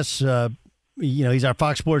joining us. He's our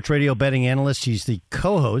Fox Sports Radio betting analyst. He's the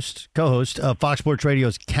co-host of Fox Sports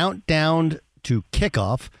Radio's Countdown to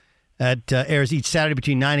Kickoff. That airs each Saturday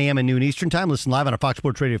between 9 a.m. and noon Eastern Time. Listen live on our Fox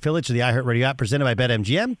Sports Radio affiliates or the iHeartRadio app presented by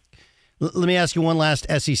BetMGM. Let me ask you one last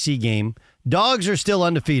SEC game. Dogs are still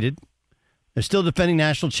undefeated. They're still defending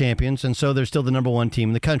national champions, and so they're still the number 1 team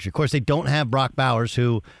in the country. Of course, they don't have Brock Bowers,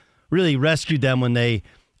 who really rescued them when they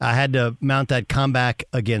had to mount that comeback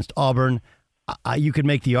against Auburn. You could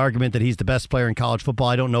make the argument that he's the best player in college football.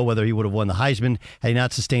 I don't know whether he would have won the Heisman had he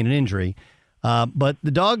not sustained an injury. But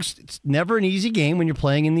the Dogs, it's never an easy game when you're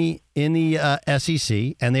playing in the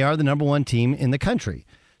SEC, and they are the number 1 team in the country.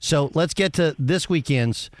 So let's get to this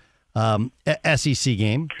weekend's SEC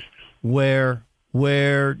game, where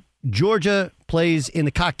Georgia plays in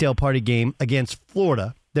the cocktail party game against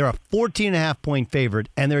Florida. They're a 14.5-point favorite,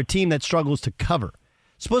 and they're a team that struggles to cover.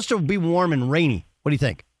 It's supposed to be warm and rainy. What do you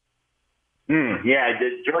think? Yeah,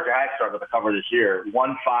 Georgia has struggled to cover this year.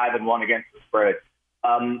 1-5-1 against the spread.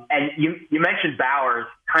 And you mentioned Bowers,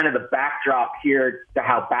 kind of the backdrop here to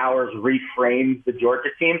how Bowers reframes the Georgia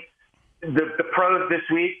team. The pros this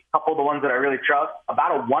week, a couple of the ones that I really trust,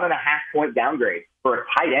 about a 1.5-point downgrade for a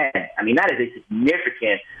tight end. I mean, that is a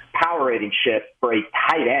significant power rating shift for a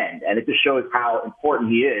tight end, and it just shows how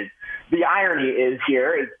important he is. The irony is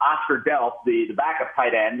Oscar Delp, the backup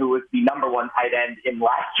tight end, who was the number 1 tight end in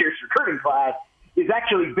last year's recruiting class, is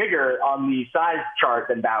actually bigger on the size chart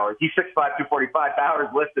than Bowers. He's 6'5", 245. Bowers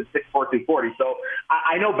listed 6'4", 240. So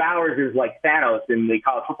I know Bowers is like Thanos in the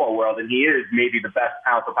college football world, and he is maybe the best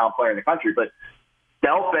pound-for-pound player in the country. But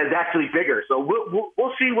Delp is actually bigger. So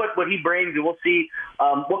we'll see what he brings, and we'll see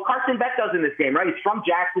what Carson Beck does in this game, right? He's from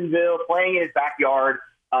Jacksonville, playing in his backyard.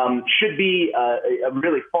 Should be a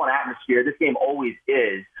really fun atmosphere. This game always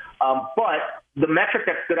is. But the metric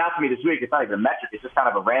that stood out to me this week, it's not even a metric, it's just kind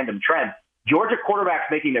of a random trend. Georgia quarterbacks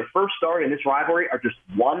making their first start in this rivalry are just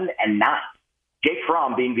 1-9. Jake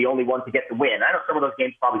Fromm being the only one to get the win. I know some of those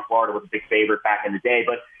games probably Florida was a big favorite back in the day,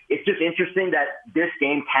 but it's just interesting that this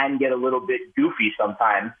game can get a little bit goofy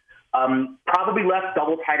sometimes. Probably less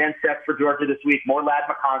double tight end sets for Georgia this week. More Ladd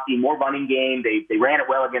McConkey, more running game. They ran it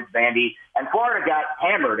well against Vandy. And Florida got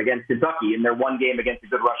hammered against Kentucky in their one game against a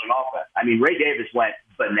good rushing offense. I mean, Ray Davis went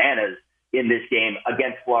bananas in this game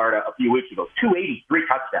against Florida a few weeks ago. 283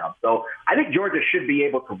 touchdowns. So I think Georgia should be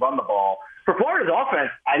able to run the ball. For Florida's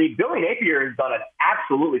offense, I mean, Billy Napier has done an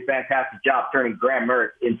absolutely fantastic job turning Graham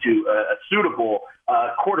Mertz into a suitable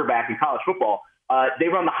quarterback in college football. They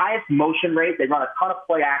run the highest motion rate. They run a ton of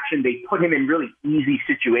play action. They put him in really easy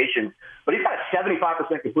situations. But he's got a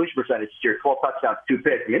 75% completion percentage this year, 12 touchdowns, 2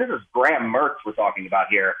 picks. I mean, this is Graham Mertz we're talking about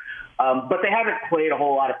here. But they haven't played a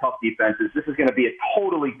whole lot of tough defenses. This is going to be a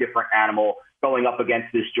totally different animal going up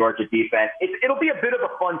against this Georgia defense. It'll be a bit of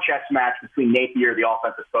a fun chess match between Napier, the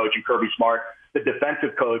offensive coach, and Kirby Smart, the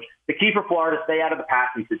defensive coach. The key for Florida, stay out of the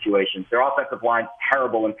passing situations. Their offensive line's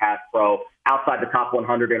terrible in pass pro, outside the top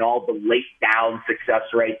 100 in all the late down success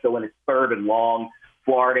rates. So when it's 3rd and long,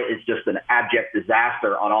 Florida is just an abject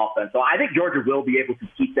disaster on offense. So I think Georgia will be able to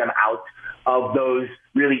keep them out of those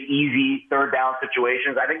really easy 3rd down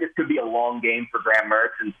situations. I think this could be a long game for Graham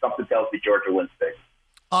Mertz, and something tells me Georgia wins big.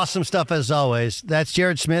 Awesome stuff as always. That's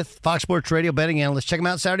Jared Smith, Fox Sports Radio betting analyst. Check him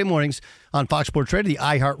out Saturday mornings on Fox Sports Radio, the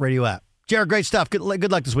iHeartRadio app. Jared, great stuff. Good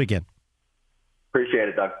luck this weekend. Appreciate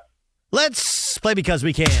it, Doug. Let's play because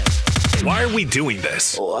we can. Why are we doing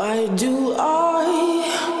this? Why do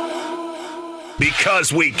I?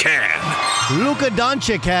 Because we can. Luka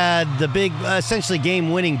Doncic had the big, essentially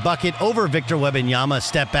game-winning bucket over Victor Wembanyama,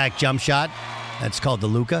 step-back jump shot. That's called the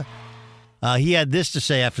Luka. He had this to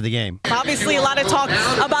say after the game. Obviously, a lot of talk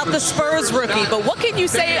about the Spurs rookie, but what can you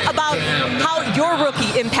say about how your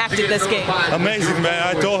rookie impacted this game? Amazing, man.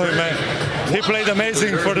 I told him, man. He played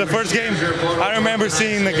amazing for the first game. I remember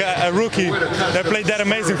seeing a rookie that played that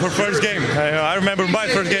amazing for first game. I remember my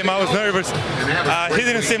first game, I was nervous. He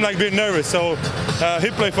didn't seem like being nervous, so he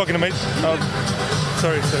played fucking amazing.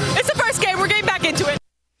 Sorry. It's the first game. We're getting back into it.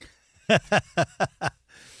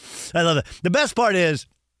 I love it. The best part is,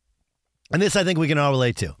 and this I think we can all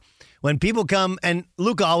relate to, when people come, and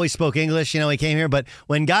Luka always spoke English, he came here, but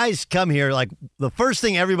when guys come here, like the first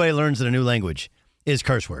thing everybody learns in a new language is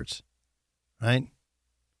curse words, right?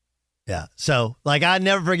 Yeah. So, like, I'd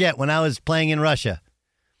never forget when I was playing in Russia,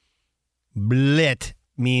 blit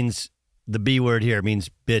means the B word here, means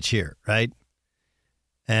bitch here, right?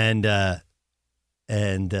 And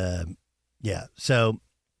yeah, so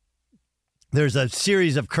there's a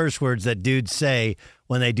series of curse words that dudes say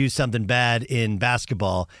when they do something bad in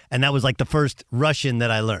basketball, and that was like the first Russian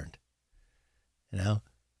that I learned,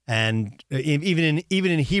 and even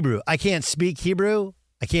in Hebrew. I can't speak Hebrew,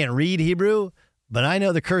 I can't read Hebrew, but I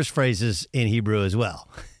know the curse phrases in Hebrew as well.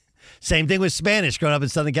 Same thing with Spanish growing up in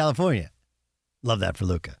Southern California. Love that for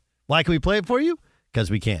Luka. Why can we play it for you?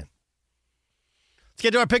 Because we can. Let's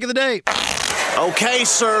get to our pick of the day. Okay,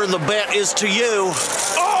 sir, the bet is to you.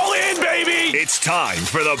 All in, baby! It's time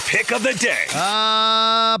for the pick of the day.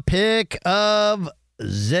 Pick of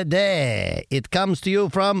the day. It comes to you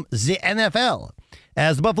from the NFL.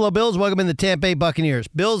 As the Buffalo Bills welcome in the Tampa Bay Buccaneers.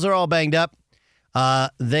 Bills are all banged up.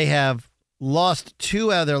 They have lost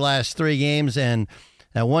 2 out of their last 3 games, and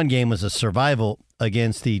that one game was a survival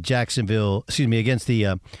against the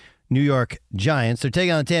New York Giants. They're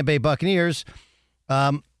taking on the Tampa Bay Buccaneers.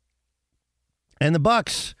 And the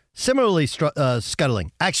Bucs similarly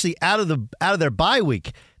scuttling. Actually, out of their bye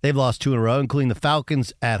week, they've lost 2 in a row, including the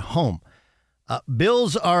Falcons at home.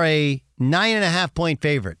 Bills are a 9.5-point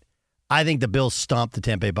favorite. I think the Bills stomped the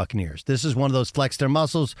Tampa Bay Buccaneers. This is one of those flex their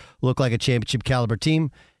muscles, look like a championship caliber team.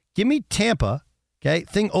 Give me Tampa. Okay,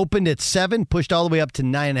 thing opened at 7, pushed all the way up to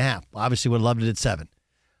 9.5. Obviously, would have loved it at 7.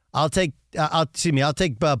 I'll take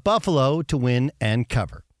Buffalo to win and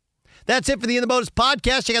cover. That's it for the In the Bonus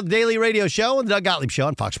podcast. Check out the Daily Radio Show and the Doug Gottlieb Show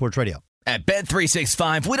on Fox Sports Radio. At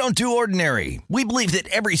Bet365, we don't do ordinary. We believe that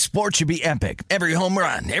every sport should be epic. Every home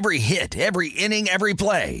run, every hit, every inning, every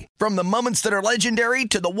play. From the moments that are legendary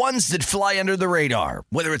to the ones that fly under the radar.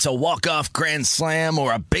 Whether it's a walk-off grand slam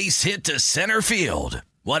or a base hit to center field.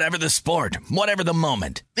 Whatever the sport, whatever the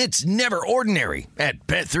moment. It's never ordinary at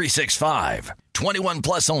Bet365. 21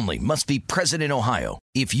 plus only. Must be present in Ohio.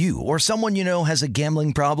 If you or someone you know has a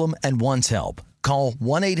gambling problem and wants help, call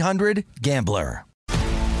 1-800-GAMBLER.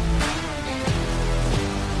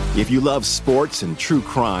 If you love sports and true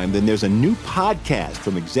crime, then there's a new podcast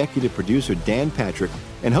from executive producer Dan Patrick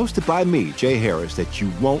and hosted by me, Jay Harris, that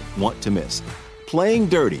you won't want to miss. Playing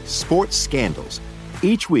Dirty: Sports Scandals.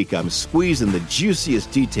 Each week, I'm squeezing the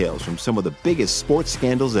juiciest details from some of the biggest sports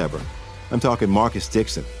scandals ever. I'm talking Marcus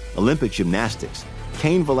Dixon, Olympic gymnastics,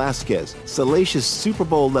 Cain Velasquez, salacious Super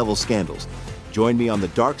Bowl-level scandals. Join me on the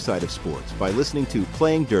dark side of sports by listening to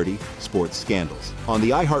Playing Dirty: Sports Scandals on the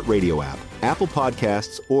iHeartRadio app, Apple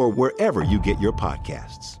Podcasts, or wherever you get your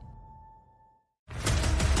podcasts.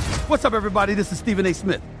 What's up, everybody? This is Stephen A.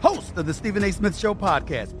 Smith, host of the Stephen A. Smith Show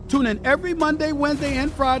podcast. Tune in every Monday, Wednesday, and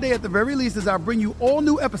Friday at the very least as I bring you all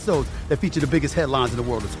new episodes that feature the biggest headlines in the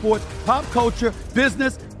world of sports, pop culture,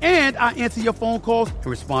 business, and I answer your phone calls and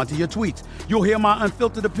respond to your tweets. You'll hear my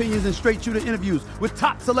unfiltered opinions and straight-shooter interviews with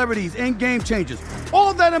top celebrities and game changers.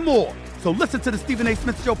 All that and more. So listen to the Stephen A.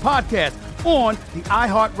 Smith Show podcast on the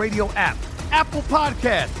iHeartRadio app, Apple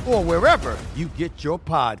Podcasts, or wherever you get your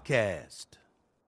podcasts.